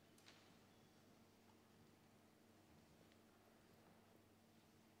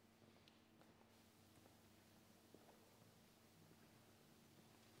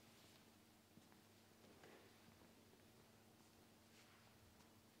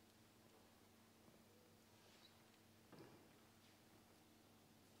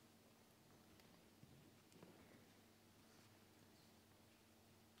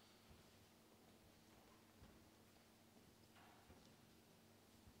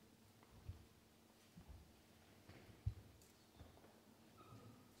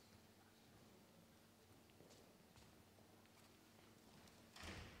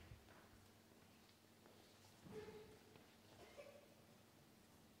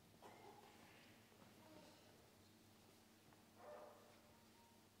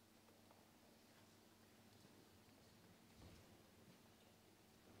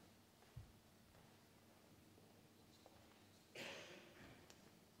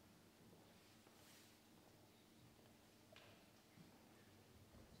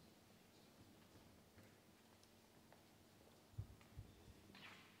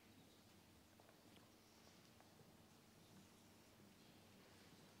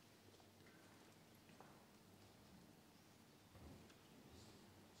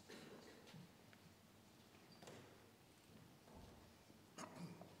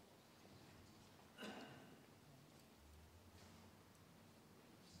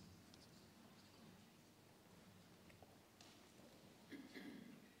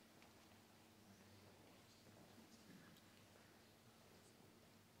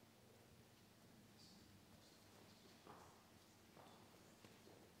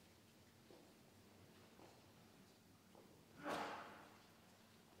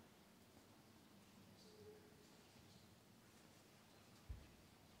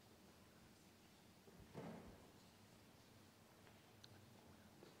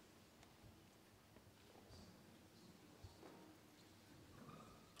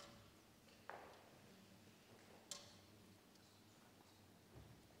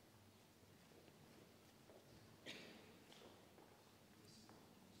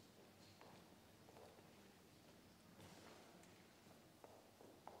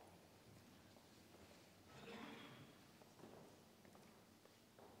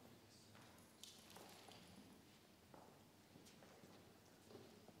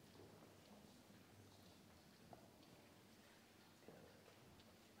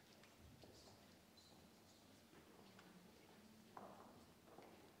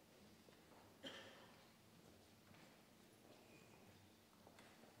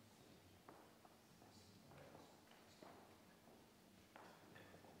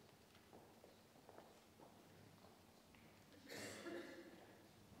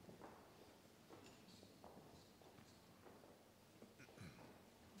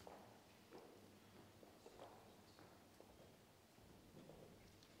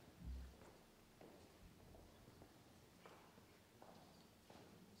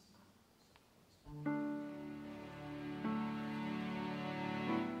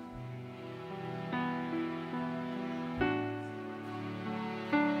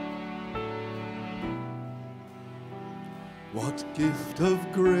 What gift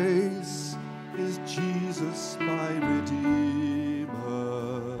of grace is Jesus my Redeemer?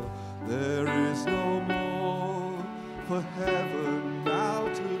 There is no more for heaven now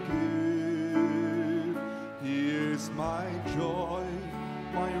to give. He is my joy,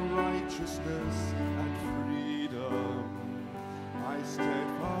 my righteousness and freedom, my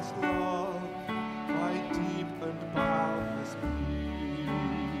steadfast love, my deep and boundless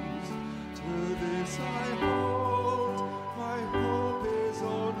peace. To this I hold, my hope is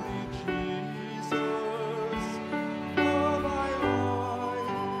only Jesus, for my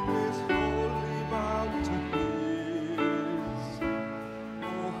life is wholly bound to His.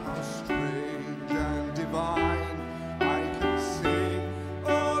 Oh, how strange and divine, I can sing,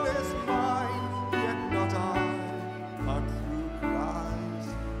 all is mine, yet not I, but through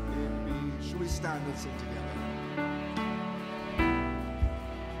Christ in me. Shall we stand and sing together?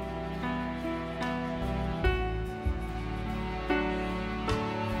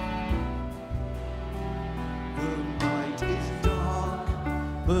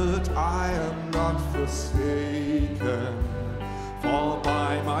 But I am not forsaken, for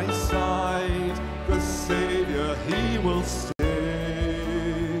by my side the Savior, He will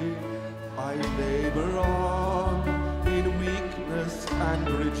stay. I labor on in weakness and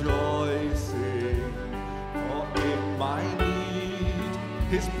rejoicing, for in my need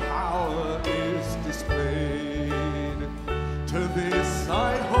His power is displayed. To this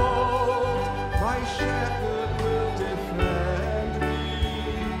I hold, my shepherd will defend me.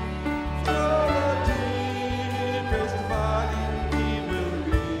 Through the deepest valley He will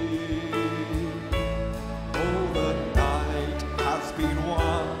lead. Oh, the night has been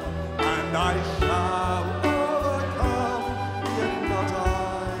won, and I shall overcome, yet not I,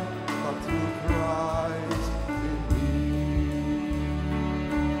 but through Christ in me.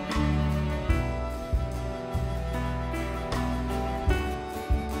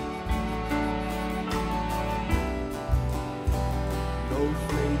 No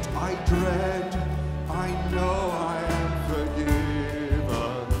fate I dread, I know I am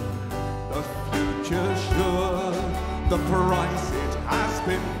forgiven. The future sure, the price it has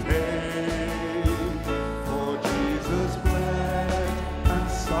been paid. For Jesus bled and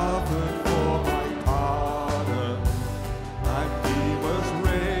suffered for my pardon, and He was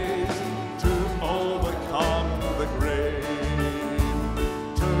raised to overcome the grave.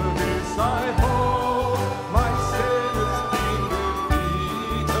 To this I hold, my sin has been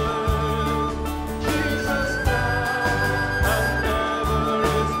defeated. Jesus died and never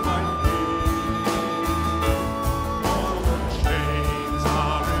is my peace. All the chains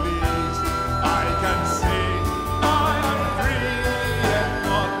are released, I can sing, I am free, yet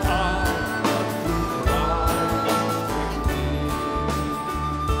not I, but through Christ in me.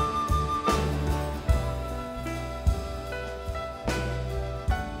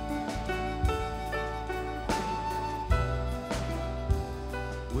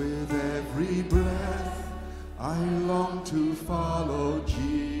 With every breath, I long to follow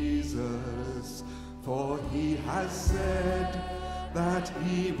Jesus, for He has said that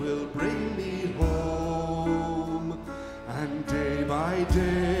He will bring me home. And day by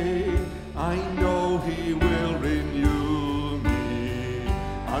day, I know He will renew me,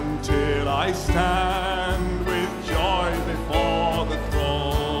 until I stand with joy before the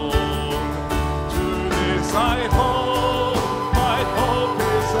throne. To this I hold, my hope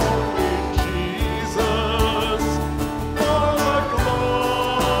is only Jesus, for the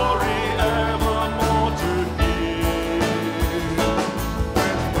glory evermore to give.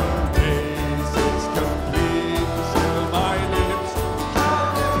 When the race is complete, still my lips shall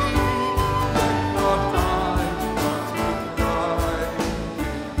repeat, yet not I, but through Christ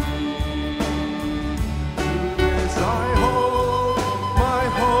in me. To this I hold, my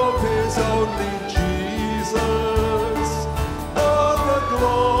hope is only Jesus, for the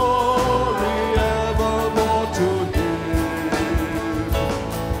glory evermore to give.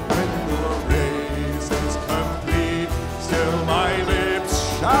 When the race is complete, still my lips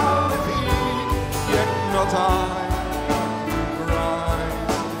shall repeat, yet not I, but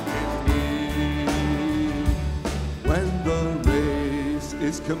Christ in me. When the race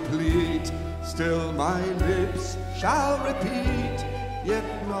is complete, still my lips shall repeat, yet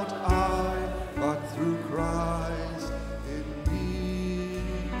not I, but through Christ in me.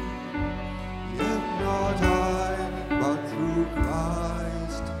 Yet not I, but through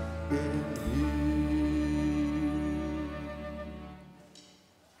Christ in me.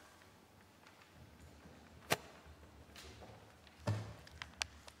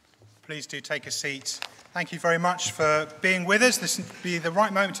 Please do take a seat. Thank you very much for being with us. This will be the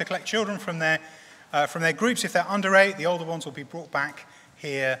right moment to collect children from their from their groups. If they're under 8, the older ones will be brought back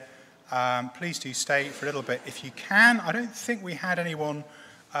here. Please do stay for a little bit if you can. I don't think we had anyone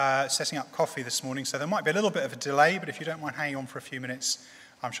setting up coffee this morning, so there might be a little bit of a delay, but if you don't mind hanging on for a few minutes,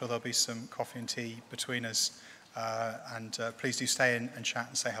 I'm sure there'll be some coffee and tea between us. And please do stay in and chat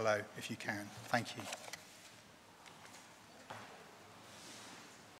and say hello if you can. Thank you.